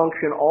 It must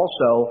function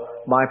also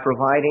by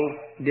providing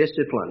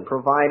discipline,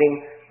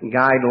 providing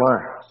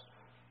guidelines,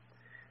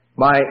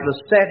 by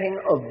the setting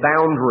of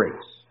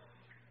boundaries.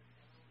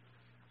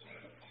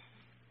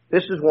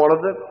 This is one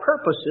of the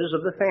purposes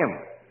of the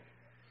family.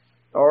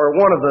 Or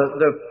one of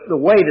the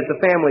way that the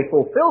family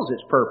fulfills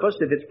its purpose.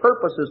 If its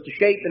purpose is to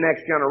shape the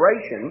next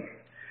generation,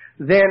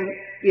 then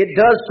it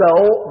does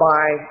so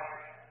by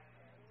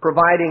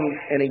providing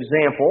an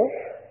example.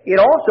 It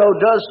also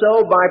does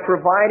so by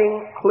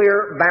providing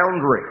clear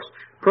boundaries,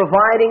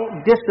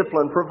 providing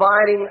discipline,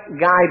 providing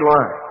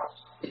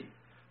guidelines,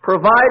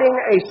 providing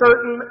a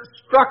certain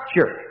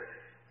structure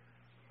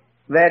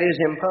that is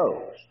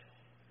imposed.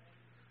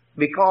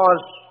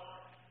 Because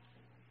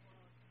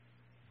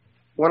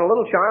when a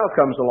little child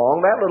comes along,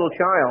 that little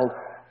child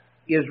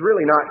is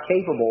really not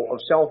capable of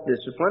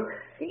self-discipline.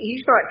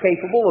 He's not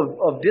capable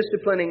of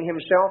disciplining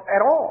himself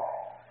at all.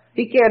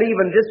 He can't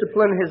even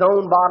discipline his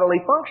own bodily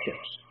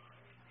functions.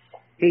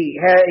 He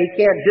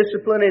can't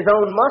discipline his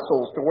own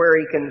muscles to where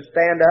he can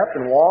stand up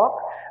and walk.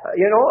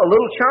 A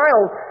little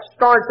child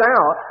starts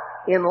out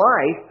in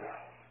life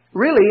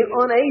really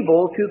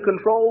unable to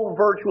control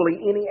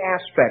virtually any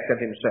aspect of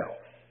himself.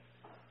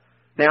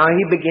 Now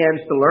he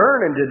begins to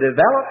learn and to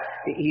develop.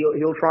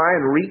 He'll try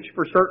and reach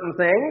for certain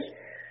things,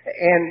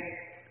 and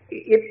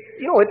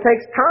it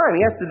takes time.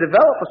 He has to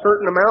develop a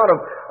certain amount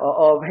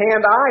of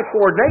hand-eye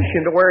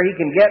coordination to where he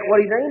can get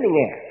what he's aiming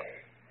at.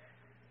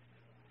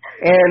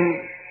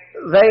 And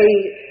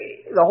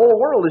the whole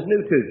world is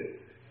new to them,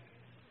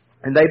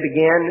 and they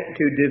begin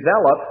to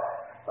develop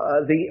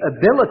the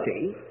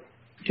ability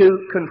to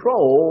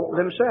control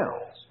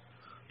themselves.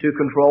 To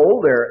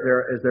control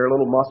as their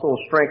little muscles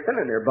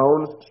strengthen and their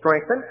bones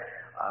strengthen,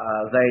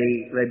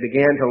 they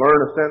began to learn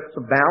a sense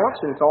of balance.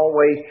 And it's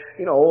always,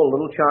 a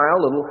little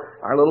child,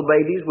 our little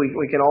babies.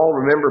 We can all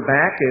remember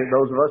back,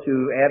 those of us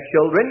who have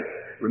children,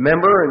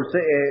 remember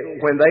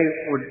and when they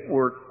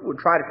would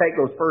try to take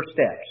those first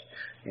steps.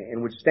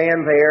 And would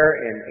stand there,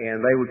 and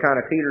they would kind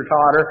of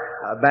teeter-totter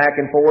back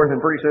and forth,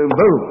 and pretty soon,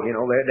 boom,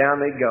 down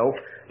they'd go.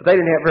 But they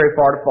didn't have very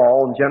far to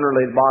fall, and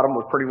generally the bottom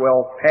was pretty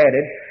well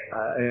padded,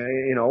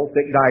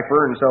 thick diaper,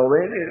 and so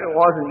it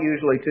wasn't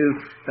usually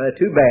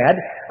too bad.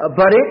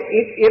 But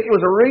it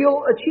was a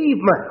real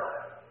achievement,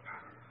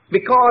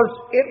 because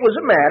it was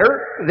a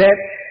matter that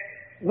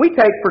we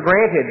take for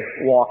granted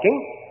walking,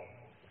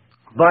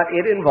 but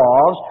it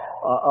involves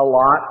a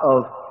lot of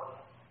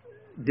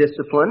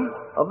discipline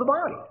of the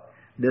body.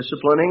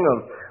 Disciplining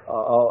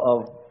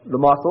of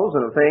the muscles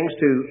and of things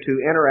to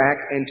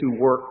interact and to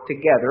work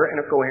together in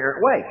a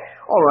coherent way.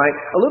 All right,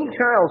 a little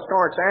child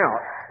starts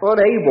out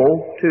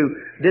unable to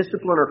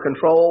discipline or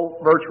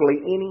control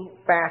virtually any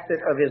facet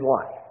of his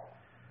life.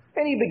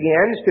 And he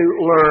begins to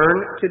learn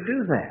to do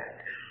that.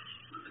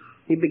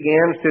 He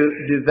begins to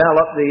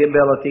develop the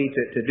ability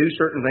to do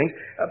certain things,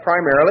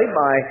 primarily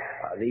by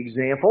the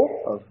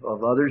example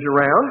of others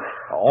around,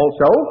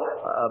 also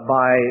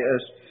by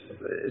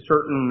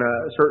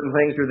certain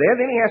things are there.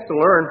 Then he has to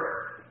learn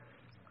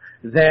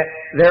that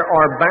there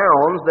are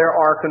bounds, there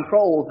are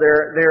controls,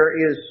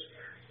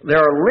 there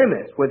are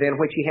limits within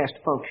which he has to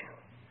function.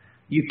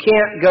 You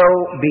can't go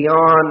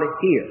beyond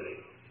here.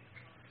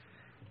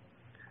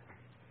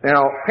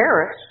 Now,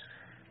 parents,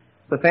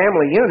 the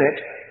family unit,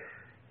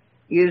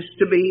 is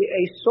to be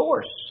a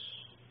source.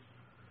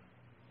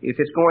 If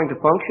it's going to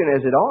function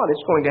as it ought,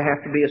 it's going to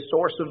have to be a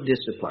source of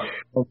discipline.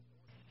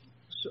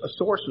 A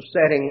source of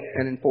setting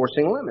and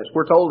enforcing limits.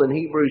 We're told in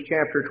Hebrews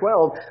chapter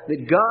 12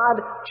 that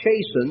God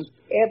chastens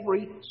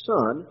every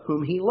son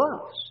whom He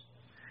loves.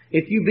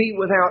 If you be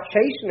without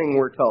chastening,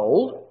 we're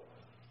told,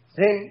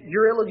 then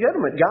you're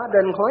illegitimate. God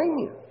doesn't claim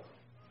you.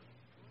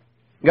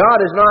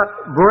 God is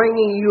not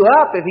bringing you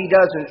up if He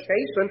doesn't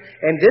chasten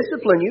and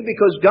discipline you,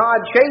 because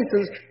God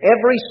chastens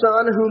every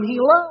son whom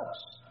He loves.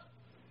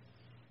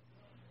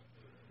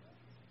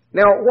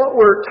 Now, what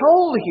we're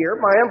told here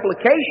by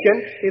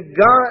implication, if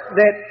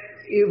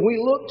we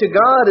look to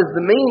God as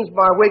the means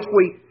by which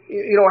we,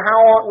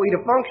 how ought we to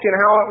function,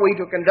 how ought we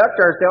to conduct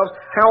ourselves,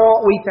 how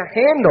ought we to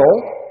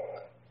handle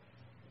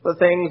the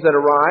things that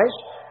arise,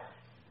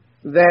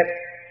 that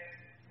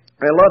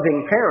a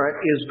loving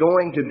parent is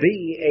going to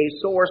be a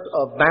source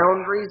of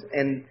boundaries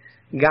and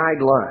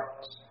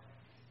guidelines.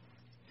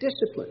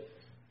 Discipline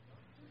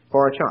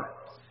for a child.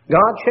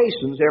 God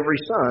chastens every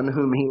son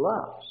whom He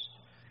loves.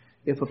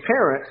 If a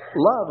parent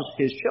loves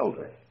his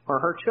children or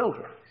her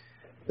children,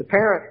 the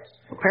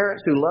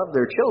parents who love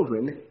their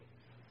children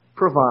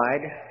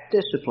provide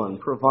discipline,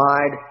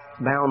 provide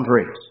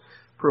boundaries,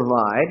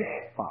 provide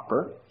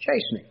proper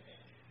chastening.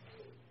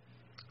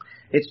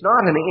 It's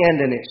not an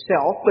end in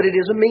itself, but it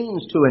is a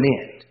means to an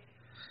end.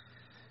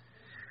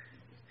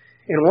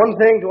 And one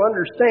thing to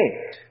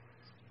understand,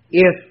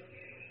 if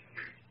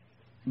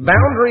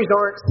boundaries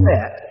aren't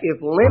set, if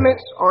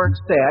limits aren't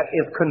set,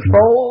 if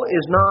control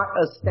is not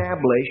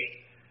established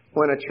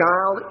when a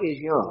child is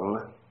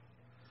young,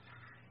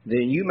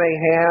 then you may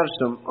have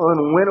some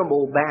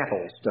unwinnable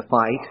battles to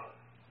fight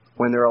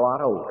when they're a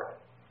lot older.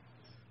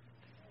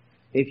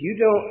 If you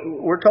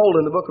don't, we're told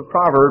in the book of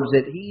Proverbs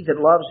that he that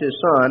loves his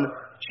son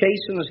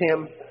chastens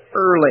him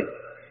early.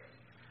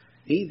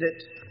 He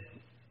that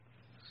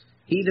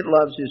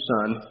loves his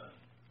son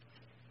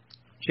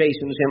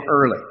chastens him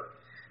early.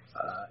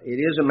 It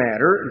is a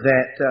matter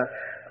that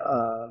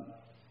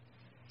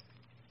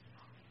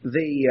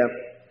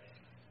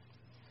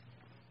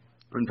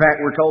in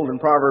fact, we're told in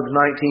Proverbs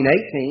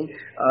 19:18,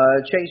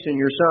 chasten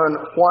your son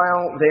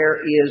while there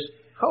is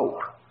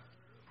hope.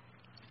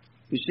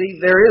 You see,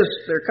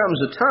 there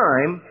comes a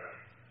time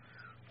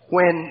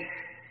when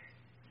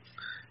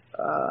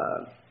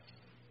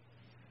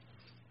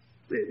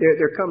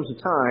there comes a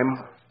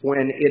time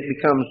when it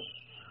becomes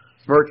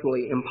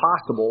virtually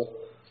impossible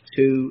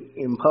to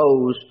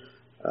impose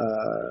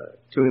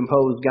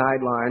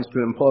guidelines,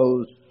 to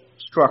impose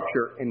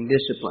structure and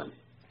discipline.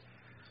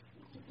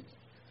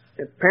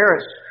 If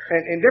parents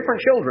and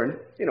different children,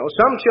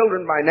 some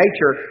children by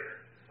nature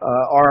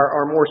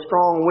are more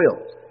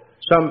strong-willed.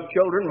 Some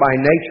children by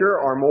nature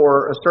are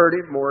more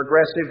assertive, more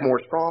aggressive, more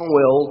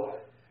strong-willed,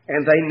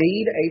 and they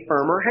need a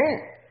firmer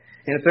hand.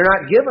 And if they're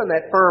not given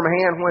that firm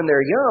hand when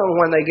they're young,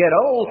 when they get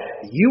old,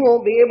 you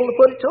won't be able to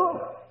put it to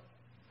them.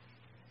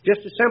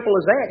 Just as simple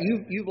as that.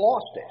 You've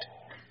lost it.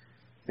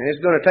 And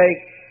it's going to take,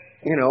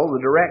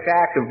 the direct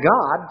act of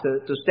God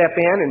to step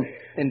in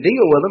and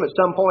deal with them at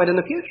some point in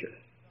the future.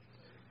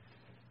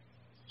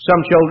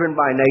 Some children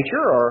by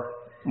nature are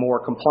more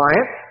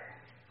compliant,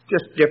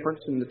 just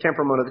difference in the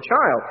temperament of the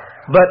child.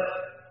 But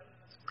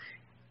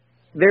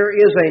there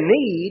is a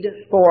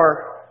need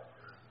for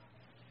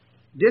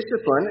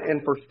discipline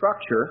and for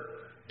structure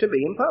to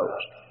be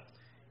imposed.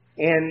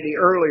 And the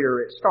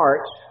earlier it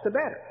starts, the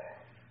better.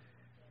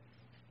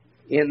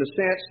 In the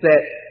sense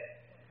that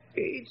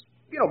it's,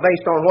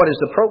 based on what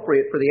is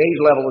appropriate for the age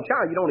level of the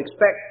child. You don't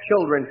expect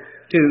children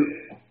to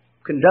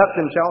conduct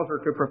themselves or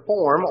to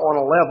perform on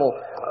a level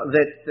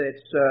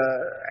that's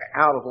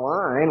out of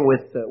line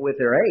with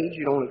their age.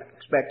 You don't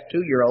expect a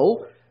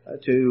 2-year-old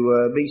to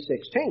be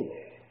 16.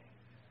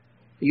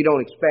 You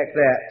don't expect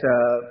that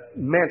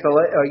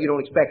mentally, you don't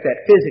expect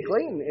that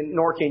physically, and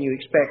nor can you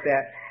expect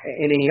that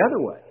in any other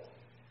way.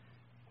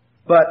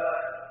 But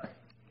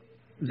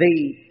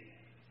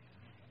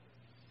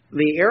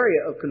the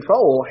area of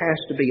control has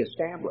to be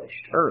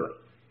established early.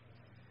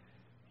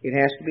 It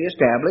has to be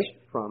established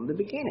from the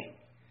beginning.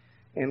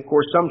 And of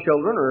course, some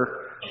children are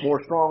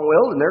more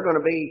strong-willed, and they're going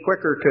to be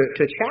quicker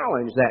to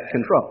challenge that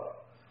control.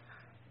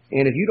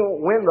 And if you don't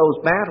win those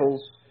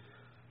battles,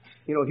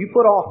 if you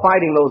put off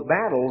fighting those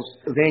battles,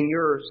 then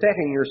you're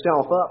setting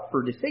yourself up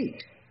for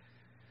defeat.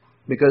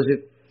 Because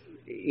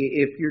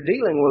if you're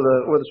dealing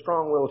with a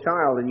strong-willed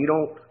child and you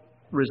don't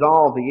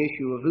resolve the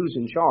issue of who's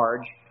in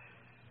charge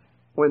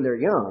when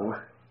they're young,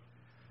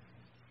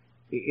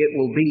 it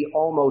will be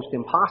almost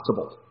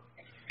impossible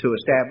to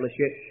establish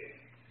it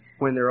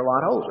when they're a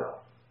lot older.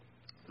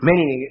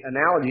 Many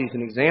analogies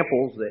and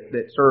examples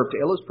that serve to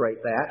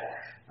illustrate that.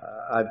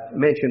 I've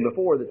mentioned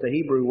before that the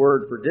Hebrew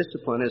word for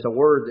discipline is a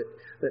word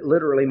that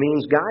literally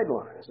means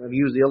guidelines. I've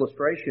used the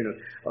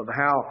illustration of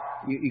how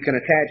you can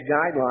attach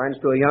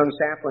guidelines to a young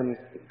sapling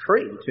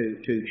tree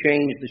to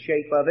change the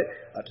shape of it,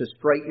 to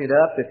straighten it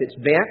up if it's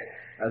bent.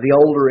 The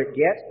older it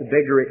gets, the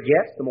bigger it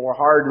gets, the more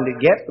hardened it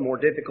gets, the more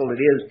difficult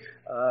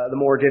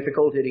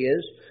it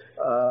is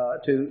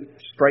to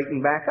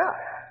straighten back up.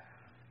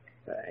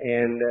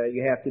 And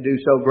you have to do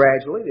so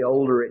gradually. The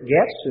older it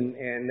gets,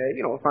 and it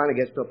finally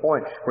gets to a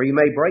point where you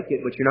may break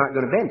it, but you're not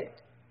going to bend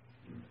it.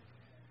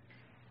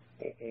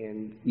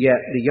 And yet,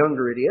 the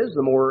younger it is,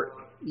 the more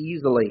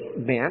easily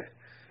bent.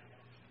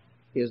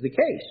 is the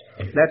case.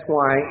 That's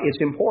why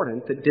it's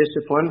important that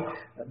discipline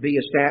be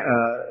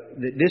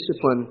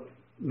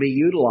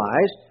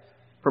utilized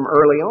from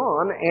early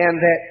on, and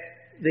that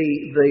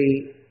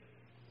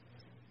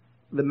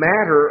the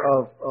matter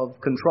of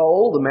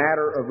control, the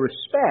matter of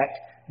respect,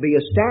 be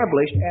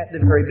established at the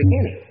very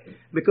beginning.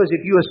 Because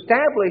if you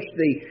establish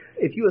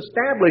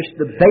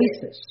the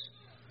basis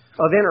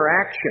of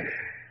interaction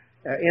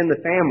in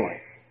the family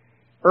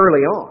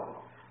early on,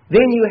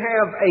 then you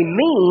have a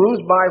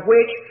means by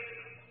which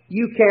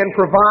you can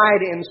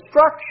provide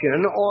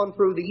instruction on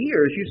through the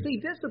years. You see,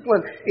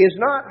 discipline is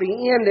not the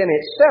end in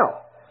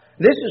itself.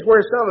 This is where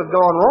some have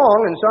gone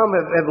wrong, and some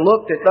have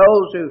looked at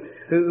those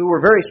who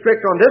were very strict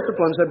on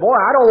discipline and said, boy,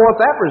 I don't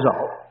want that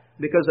result,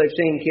 because they've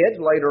seen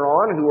kids later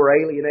on who were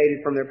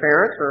alienated from their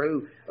parents or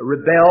who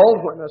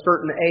rebelled when a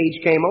certain age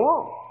came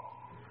along.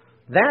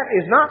 That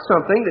is not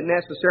something that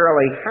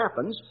necessarily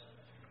happens,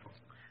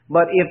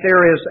 but if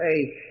there is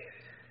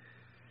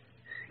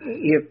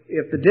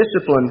if the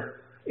discipline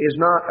is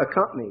not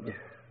accompanied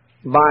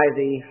by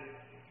the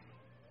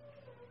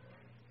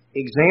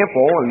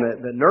example and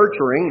the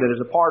nurturing that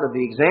is a part of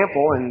the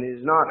example, and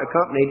is not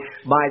accompanied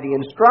by the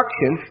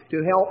instruction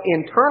to help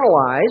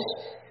internalize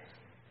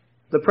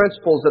the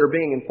principles that are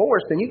being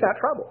enforced, then you've got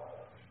trouble.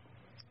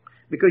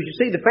 Because you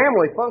see, the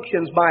family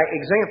functions by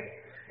example.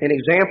 An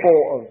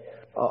example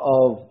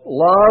of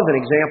love, an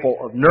example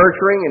of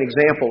nurturing, an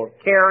example of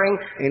caring,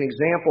 an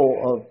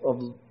example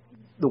of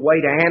the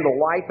way to handle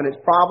life and its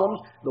problems,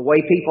 the way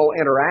people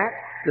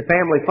interact. The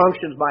family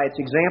functions by its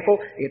example.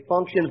 It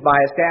functions by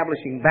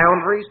establishing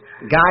boundaries,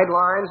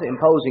 guidelines,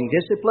 imposing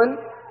discipline.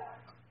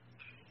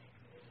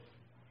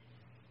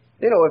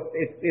 You know,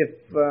 if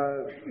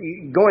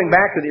going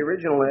back to the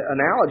original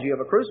analogy of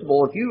a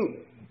crucible, if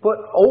you put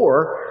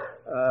ore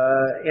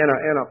in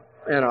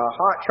a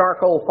hot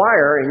charcoal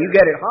fire and you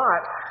get it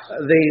hot,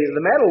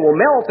 the metal will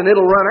melt and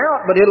it'll run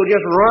out, but it'll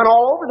just run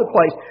all over the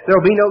place.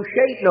 There'll be no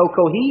shape, no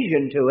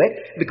cohesion to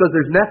it, because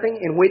there's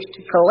nothing in which to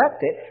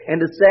collect it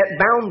and to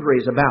set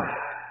boundaries about it.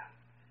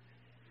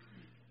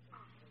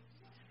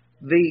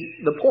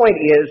 The point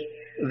is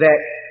that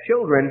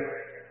children,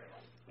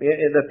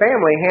 the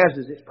family has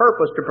as its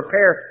purpose to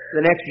prepare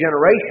the next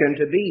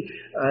generation to be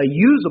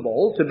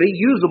usable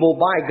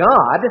by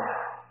God.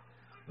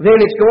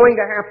 Then it's going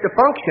to have to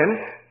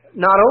function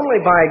not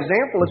only by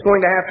example, it's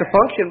going to have to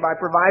function by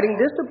providing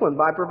discipline,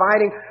 by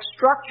providing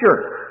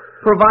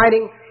structure,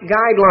 providing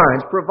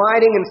guidelines,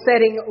 providing and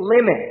setting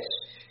limits.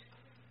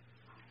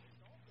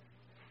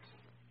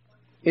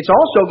 It's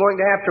also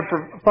going to have to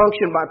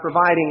function by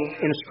providing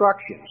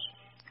instructions.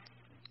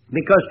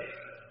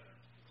 Because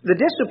the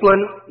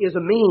discipline is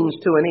a means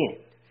to an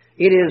end.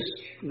 It is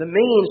the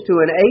means to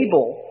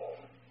enable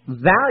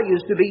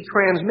values to be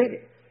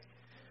transmitted.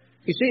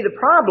 You see, the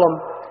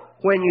problem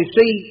when you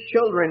see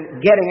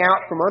children getting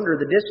out from under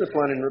the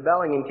discipline and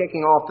rebelling and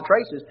kicking off the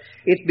traces,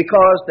 it's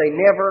because they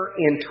never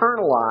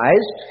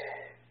internalized.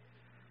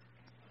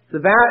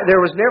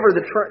 There was never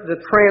the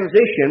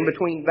transition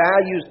between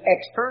values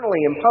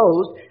externally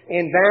imposed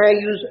and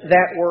values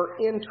that were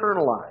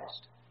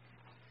internalized.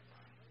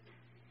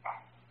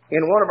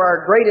 And one of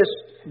our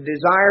greatest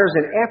desires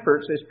and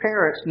efforts as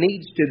parents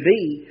needs to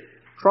be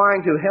trying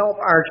to help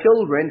our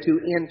children to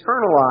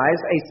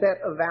internalize a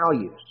set of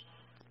values.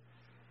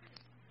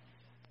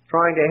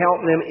 Trying to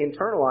help them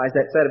internalize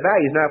that set of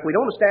values. Now, if we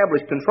don't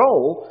establish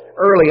control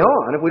early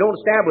on, if we don't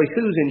establish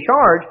who's in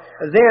charge,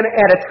 then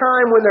at a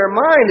time when their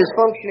mind is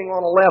functioning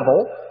on a level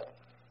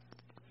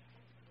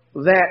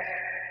that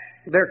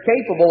they're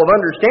capable of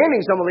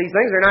understanding some of these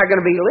things, they're not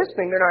going to be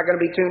listening, they're not going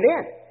to be tuned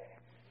in.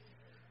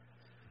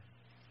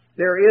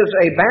 There is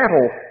a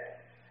battle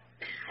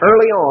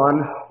early on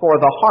for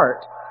the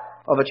heart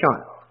of a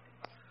child.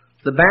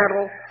 The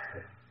battle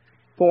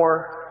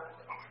for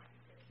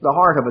the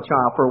heart of a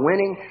child, for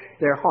winning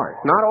their heart.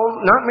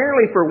 Not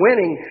merely for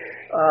winning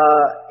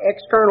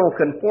external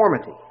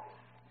conformity.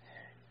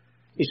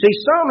 You see,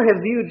 some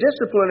have viewed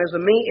discipline as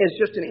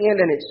just an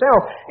end in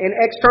itself, and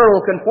external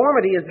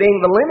conformity as being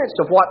the limits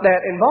of what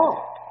that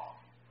involved.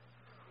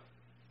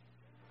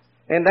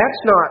 And that's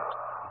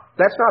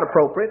not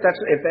appropriate.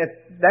 If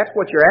that's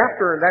what you're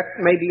after, that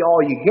may be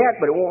all you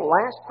get, but it won't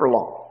last for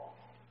long.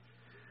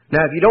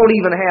 Now, if you don't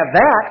even have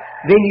that,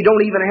 then you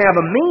don't even have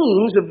a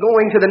means of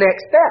going to the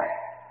next step.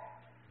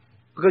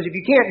 Because if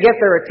you can't get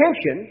their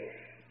attention,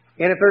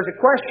 and if there's a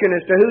question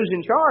as to who's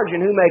in charge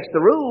and who makes the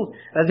rules,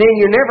 then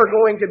you're never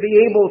going to be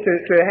able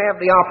to have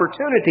the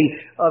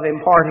opportunity of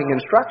imparting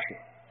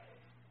instruction.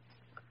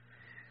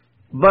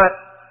 But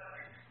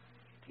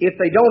if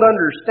they don't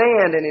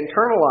understand and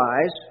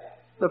internalize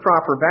the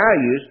proper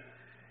values,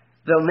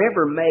 they'll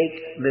never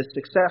make the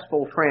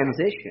successful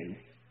transition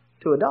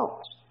to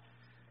adults.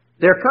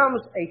 There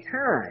comes a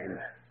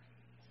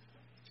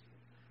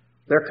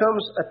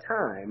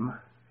time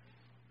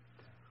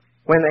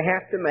when they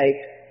have to make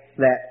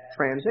that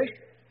transition.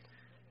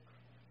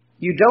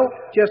 You don't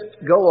just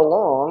go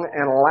along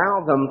and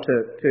allow them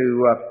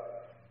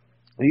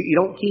you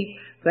don't keep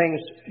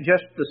things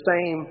just the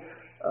same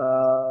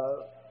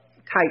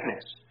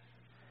tightness.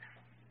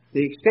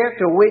 The extent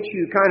to which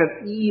you kind of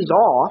ease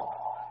off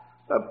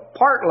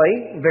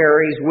partly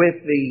varies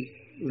with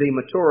the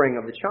maturing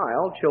of the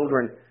child.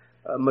 Children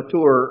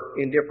mature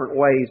in different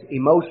ways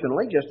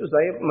emotionally, just as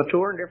they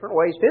mature in different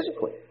ways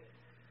physically.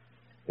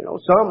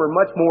 Some are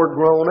much more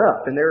grown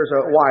up, and there's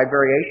a wide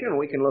variation.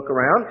 We can look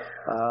around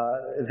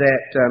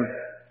that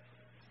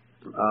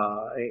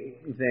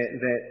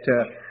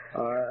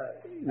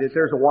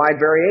there's a wide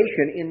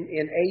variation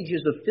in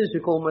ages of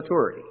physical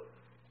maturity.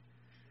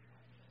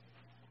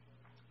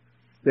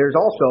 There's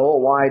also a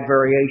wide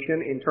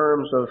variation in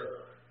terms of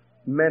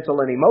mental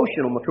and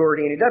emotional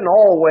maturity, and it doesn't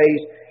always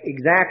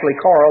exactly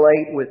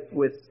correlate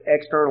with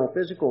external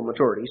physical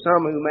maturity.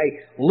 Some who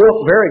may look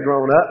very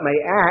grown up may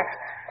act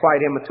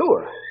quite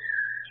immature.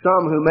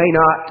 Some who may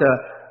not,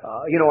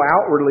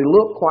 outwardly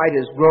look quite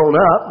as grown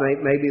up,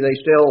 maybe they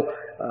still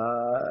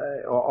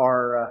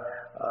are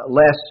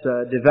less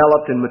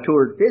developed and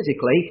matured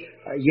physically.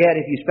 Yet,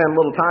 if you spend a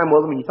little time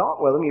with them and you talk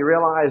with them, you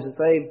realize that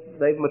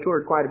they've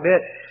matured quite a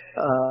bit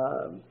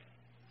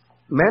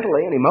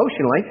mentally and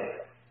emotionally.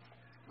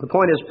 The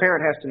point is, a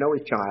parent has to know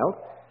his child.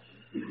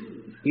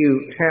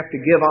 You have to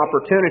give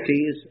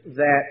opportunities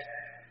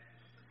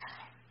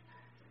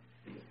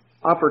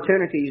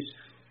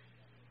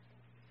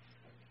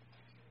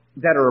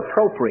that are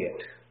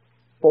appropriate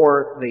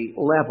for the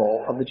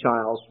level of the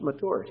child's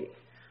maturity.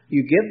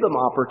 You give them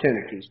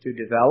opportunities to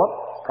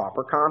develop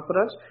proper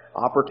confidence,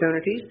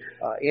 opportunities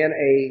in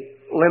a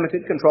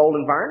limited, controlled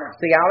environment.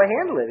 See how they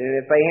handle it. And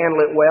if they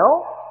handle it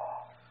well,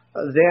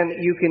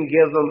 then you can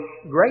give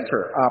them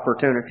greater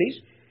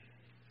opportunities.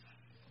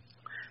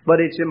 But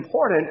it's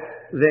important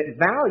that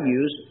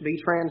values be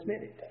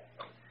transmitted.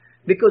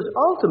 Because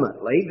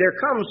ultimately, there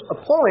comes a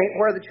point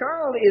where the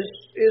child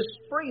is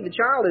free. The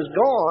child is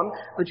gone.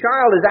 The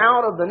child is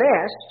out of the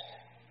nest.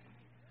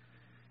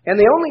 And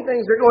the only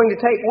things they're going to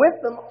take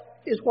with them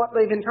is what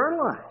they've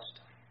internalized.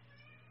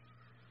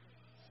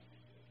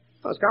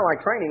 Well, it's kind of like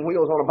training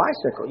wheels on a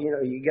bicycle. You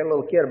get a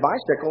little kid a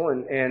bicycle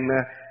and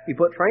you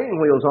put training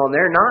wheels on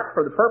there, not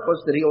for the purpose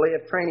that he'll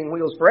have training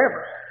wheels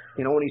forever.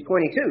 When he's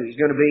 22, he's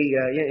going to be,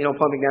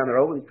 pumping down the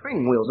road with his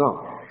training wheels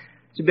on.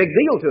 It's a big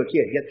deal to a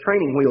kid. Get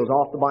training wheels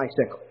off the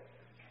bicycle.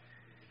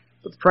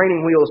 But the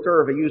training wheels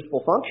serve a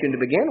useful function to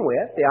begin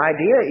with. The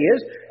idea is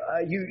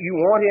you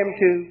want him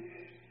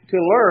to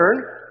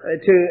learn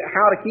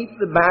how to keep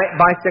the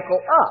bicycle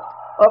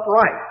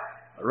upright,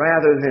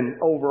 rather than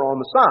over on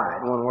the side,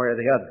 one way or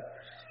the other.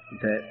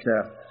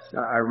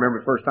 I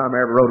remember the first time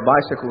I ever rode a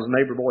bicycle was a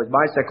neighbor boy's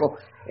bicycle,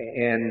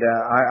 and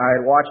I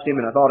had watched him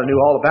and I thought I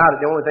knew all about it.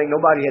 The only thing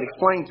nobody had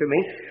explained to me,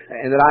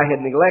 and that I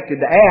had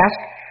neglected to ask,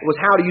 was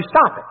how do you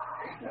stop it?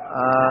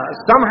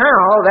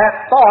 Somehow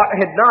that thought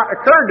had not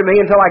occurred to me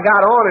until I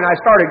got on and I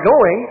started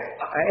going,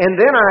 and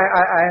then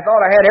I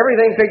thought I had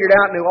everything figured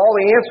out, knew all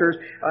the answers,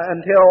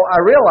 until I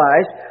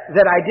realized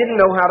that I didn't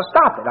know how to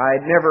stop it. I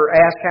had never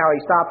asked how he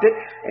stopped it,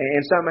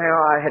 and somehow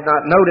I had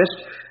not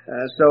noticed,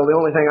 so the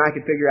only thing I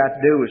could figure out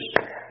to do was,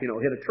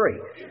 hit a tree,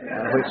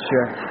 which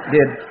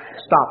did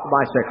stop the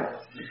bicycle.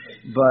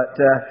 But,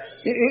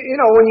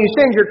 when you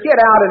send your kid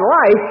out in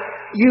life,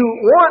 you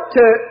want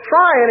to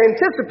try and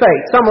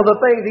anticipate some of the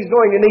things he's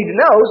going to need to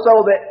know so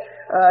that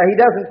he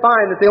doesn't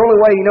find that the only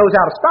way he knows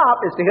how to stop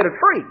is to hit a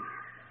tree.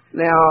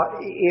 Now,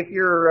 if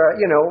you're,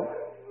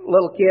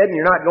 little kid and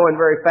you're not going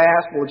very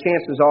fast, well,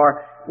 chances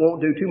are it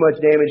won't do too much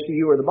damage to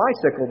you or the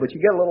bicycle. But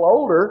you get a little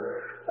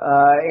older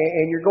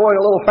and you're going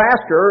a little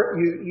faster,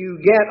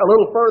 you get a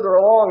little further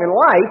along in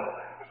life,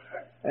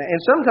 and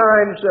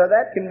sometimes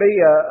that can be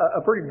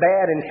a pretty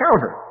bad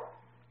encounter.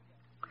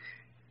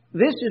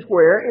 This is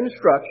where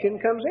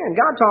instruction comes in.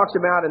 God talks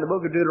about in the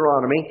book of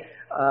Deuteronomy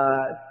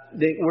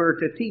that we're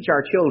to teach our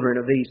children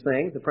of these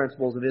things, the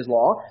principles of His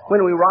law,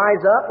 when we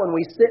rise up, when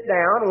we sit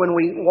down, when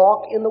we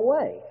walk in the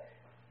way.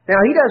 Now,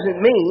 He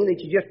doesn't mean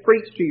that you just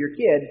preach to your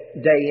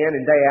kid day in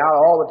and day out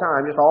all the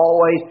time, just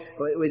always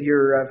with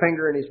your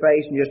finger in his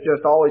face and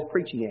just always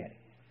preaching at him.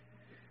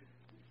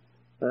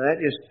 That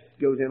just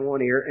goes in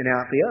one ear and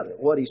out the other.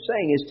 What He's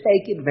saying is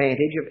take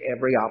advantage of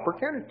every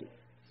opportunity.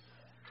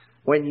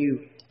 When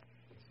you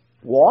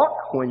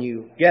walk, when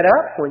you get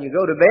up, when you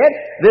go to bed,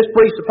 this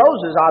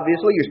presupposes,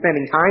 obviously, you're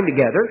spending time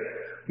together.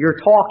 You're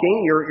talking,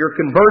 you're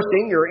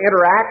conversing, you're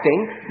interacting,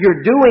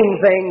 you're doing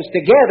things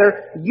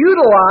together.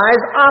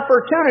 Utilize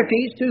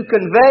opportunities to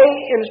convey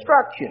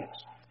instructions.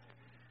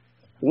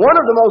 One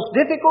of the most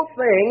difficult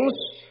things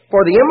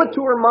for the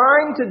immature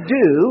mind to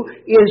do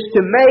is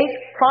to make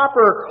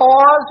proper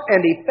cause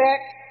and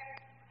effect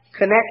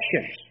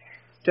connections.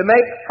 To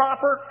make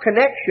proper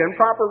connection,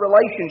 proper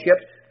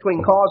relationships between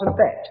cause and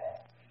effect.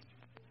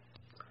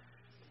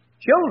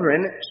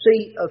 Children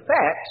see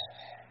effects,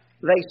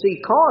 they see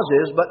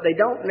causes, but they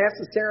don't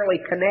necessarily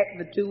connect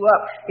the two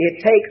up. It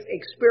takes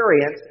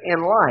experience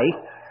in life.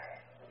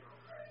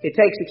 It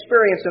takes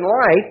experience in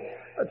life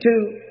to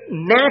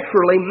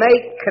naturally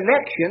make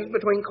connections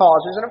between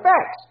causes and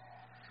effects.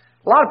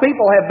 A lot of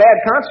people have bad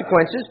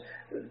consequences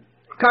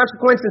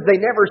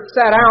they never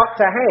set out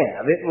to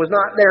have. It was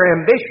not their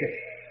ambition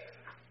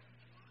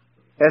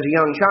as a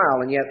young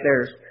child, and yet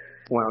there's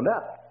wound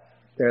up.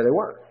 There they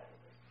were.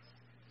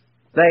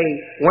 They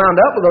wound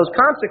up with those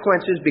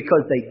consequences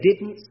because they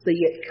didn't see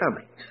it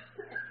coming.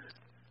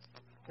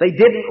 They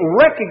didn't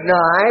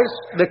recognize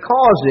the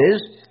causes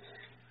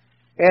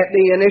at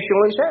the initial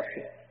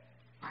inception.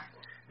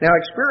 Now,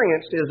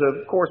 experience is,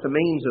 of course, a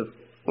means of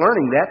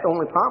learning that. The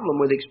only problem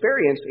with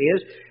experience is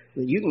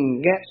that you can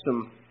get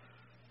some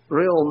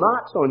real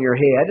knots on your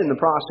head in the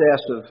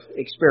process of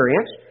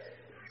experience.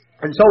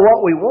 And so what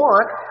we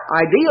want,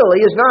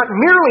 ideally, is not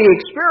merely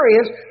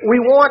experience, we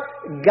want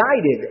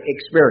guided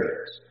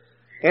experience.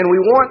 And we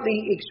want the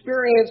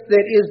experience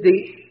that is the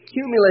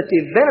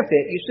cumulative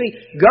benefit. You see,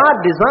 God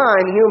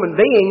designed human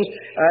beings,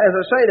 as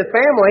I say, the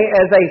family,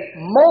 as a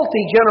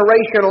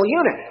multi-generational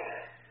unit,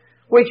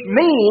 which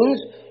means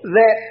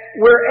that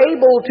we're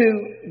able to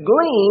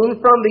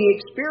glean from the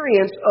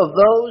experience of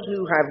those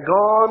who have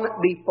gone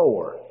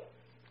before.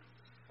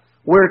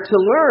 We're to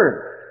learn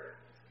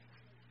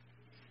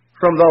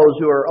from those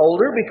who are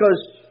older because,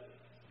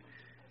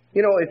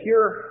 if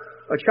you're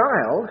a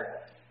child,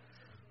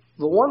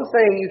 the one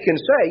thing you can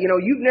say,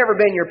 you've never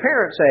been your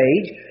parents'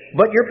 age,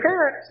 but your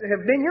parents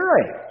have been your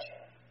age.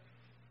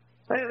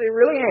 They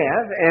really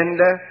have,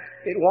 and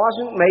it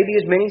wasn't maybe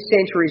as many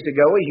centuries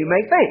ago as you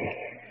may think.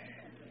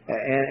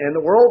 And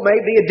the world may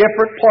be a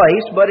different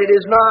place, but it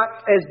is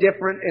not as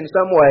different in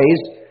some ways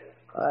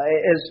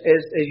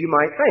as you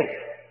might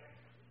think.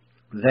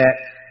 That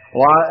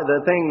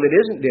the thing that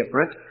isn't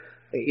different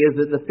is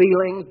that the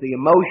feelings, the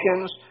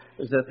emotions,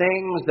 the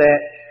things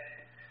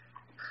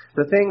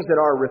that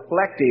are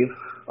reflective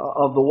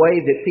of the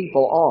way that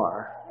people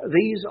are,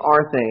 these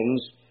are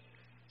things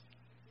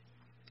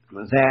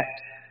that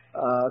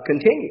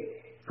continue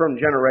from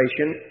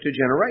generation to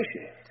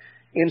generation.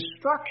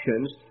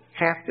 Instructions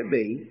have to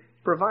be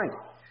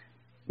provided.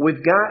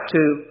 We've got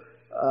to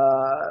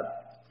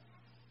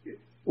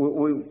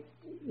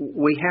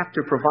we have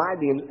to provide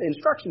the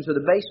instructions are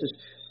the basis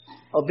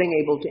of being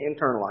able to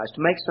internalize,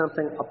 to make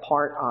something a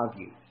part of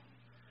you.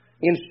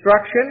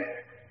 Instruction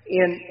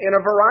in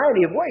a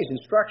variety of ways.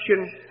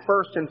 Instruction,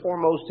 first and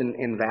foremost,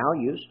 in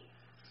values,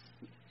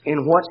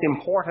 in what's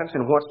important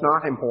and what's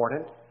not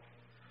important.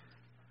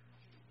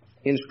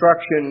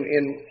 Instruction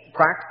in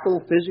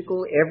practical,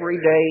 physical,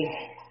 everyday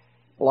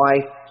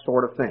life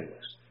sort of things.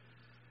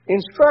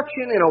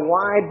 Instruction in a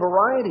wide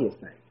variety of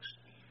things.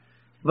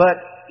 But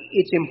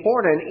it's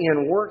important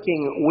in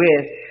working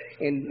with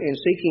and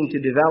seeking to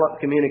develop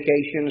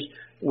communications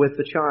with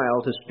the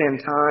child to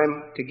spend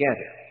time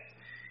together.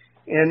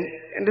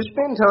 And to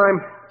spend time,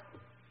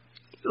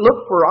 look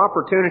for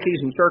opportunities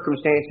and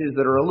circumstances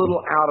that are a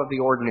little out of the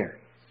ordinary.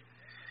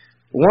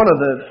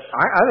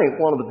 I think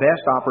one of the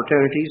best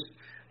opportunities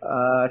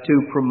to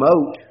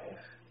promote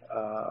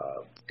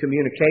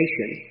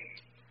communication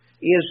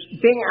is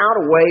being out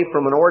away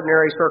from an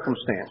ordinary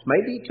circumstance.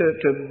 Maybe to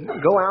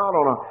go out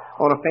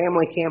on a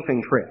family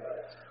camping trip,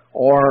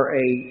 or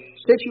a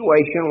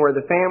situation where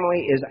the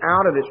family is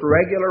out of its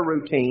regular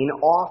routine,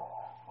 off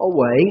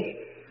away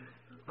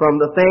from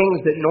the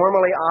things that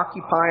normally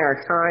occupy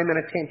our time and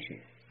attention.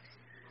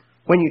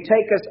 When you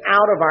take us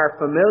out of our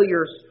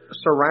familiar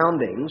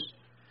surroundings,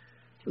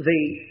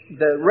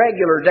 the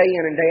regular day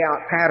in and day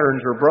out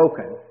patterns are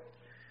broken.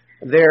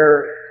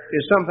 There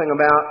is something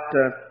about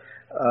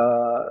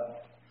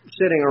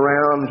sitting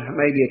around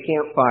maybe a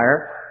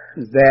campfire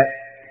that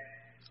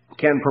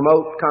can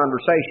promote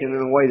conversation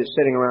in a way that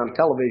sitting around a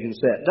television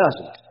set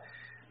doesn't.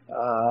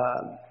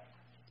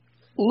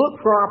 Look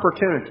for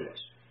opportunities.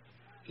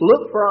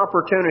 Look for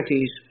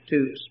opportunities to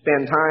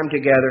spend time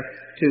together,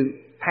 to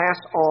pass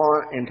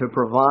on and to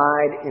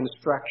provide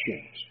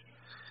instructions.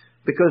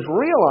 Because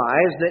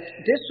realize that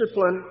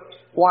discipline,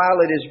 while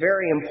it is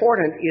very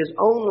important, is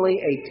only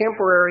a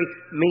temporary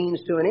means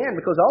to an end.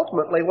 Because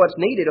ultimately what's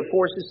needed, of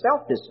course, is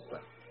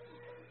self-discipline.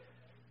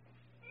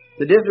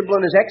 The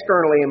discipline is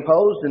externally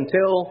imposed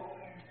until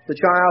the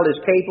child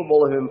is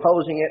capable of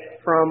imposing it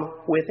from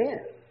within.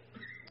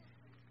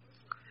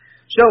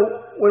 So,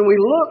 when we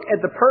look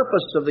at the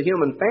purpose of the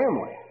human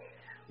family,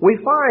 we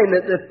find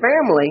that the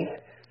family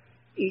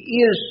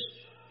is,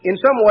 in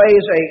some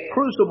ways, a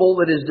crucible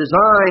that is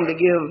designed to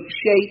give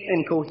shape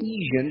and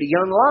cohesion to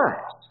young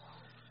lives.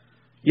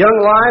 Young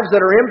lives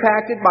that are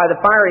impacted by the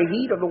fiery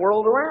heat of the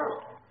world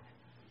around.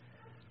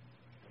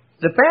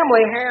 The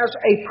family has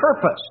a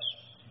purpose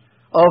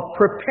of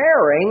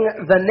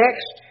preparing the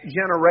next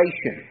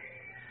generation.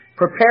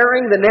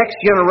 Preparing the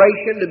next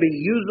generation to be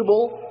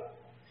usable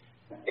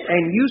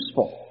and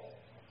useful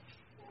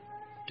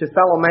to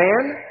fellow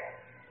man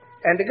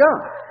and to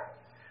God.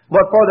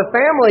 But for the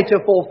family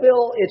to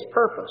fulfill its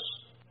purpose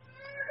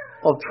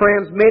of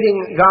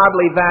transmitting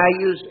godly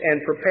values and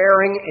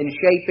preparing and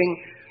shaping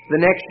the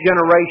next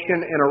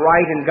generation in a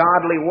right and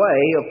godly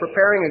way, of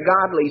preparing a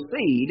godly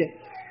seed,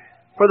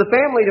 for the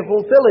family to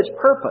fulfill its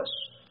purpose,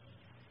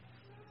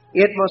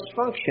 it must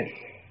function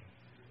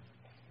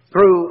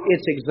through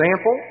its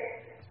example,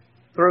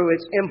 through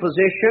its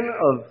imposition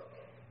of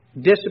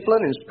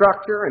discipline and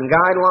structure and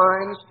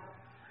guidelines,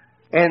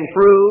 and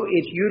through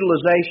its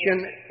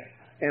utilization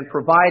and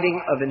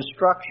providing of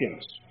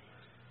instructions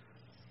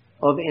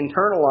of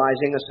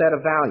internalizing a set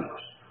of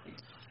values.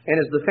 And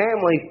as the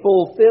family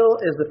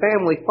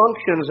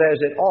functions as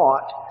it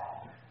ought,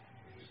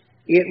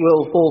 it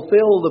will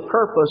fulfill the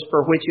purpose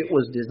for which it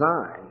was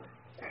designed.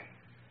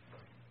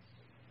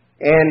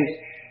 And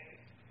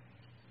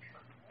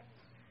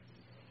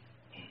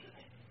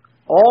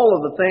all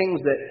of the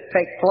things that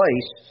take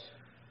place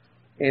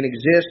and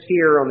exist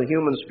here on the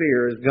human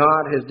sphere as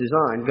God has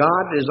designed.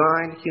 God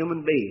designed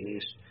human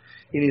beings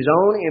in His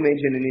own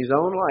image and in His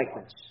own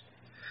likeness,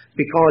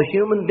 because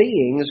human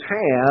beings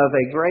have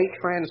a great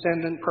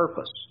transcendent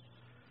purpose.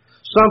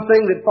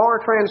 Something that far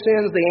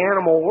transcends the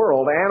animal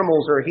world.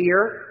 Animals are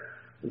here.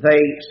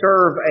 They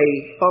serve a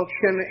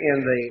function in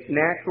the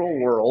natural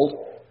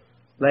world.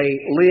 They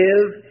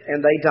live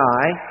and they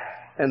die,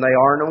 and they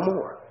are no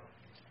more.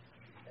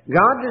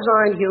 God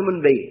designed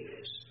human beings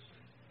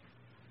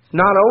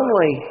not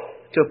only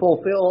to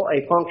fulfill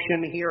a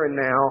function here and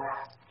now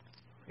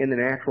in the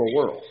natural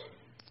world,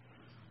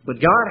 but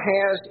God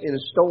has in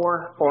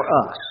store for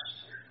us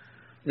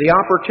the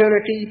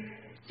opportunity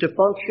to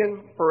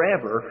function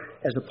forever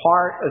as a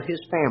part of His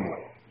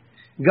family.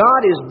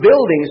 God is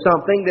building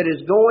something that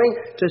is going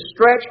to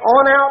stretch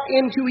on out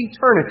into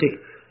eternity.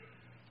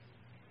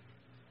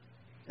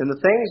 And the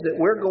things that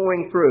we're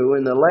going through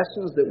and the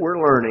lessons that we're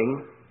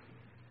learning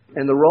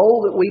and the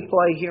role that we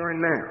play here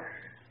and now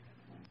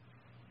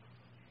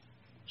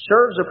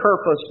serves a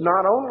purpose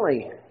not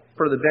only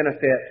for the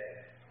benefit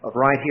of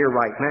right here,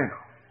 right now,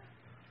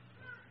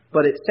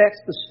 but it sets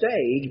the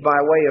stage by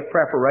way of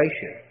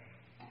preparation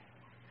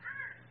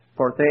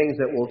for things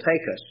that will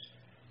take us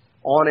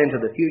on into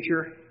the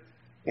future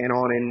and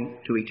on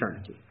into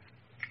eternity.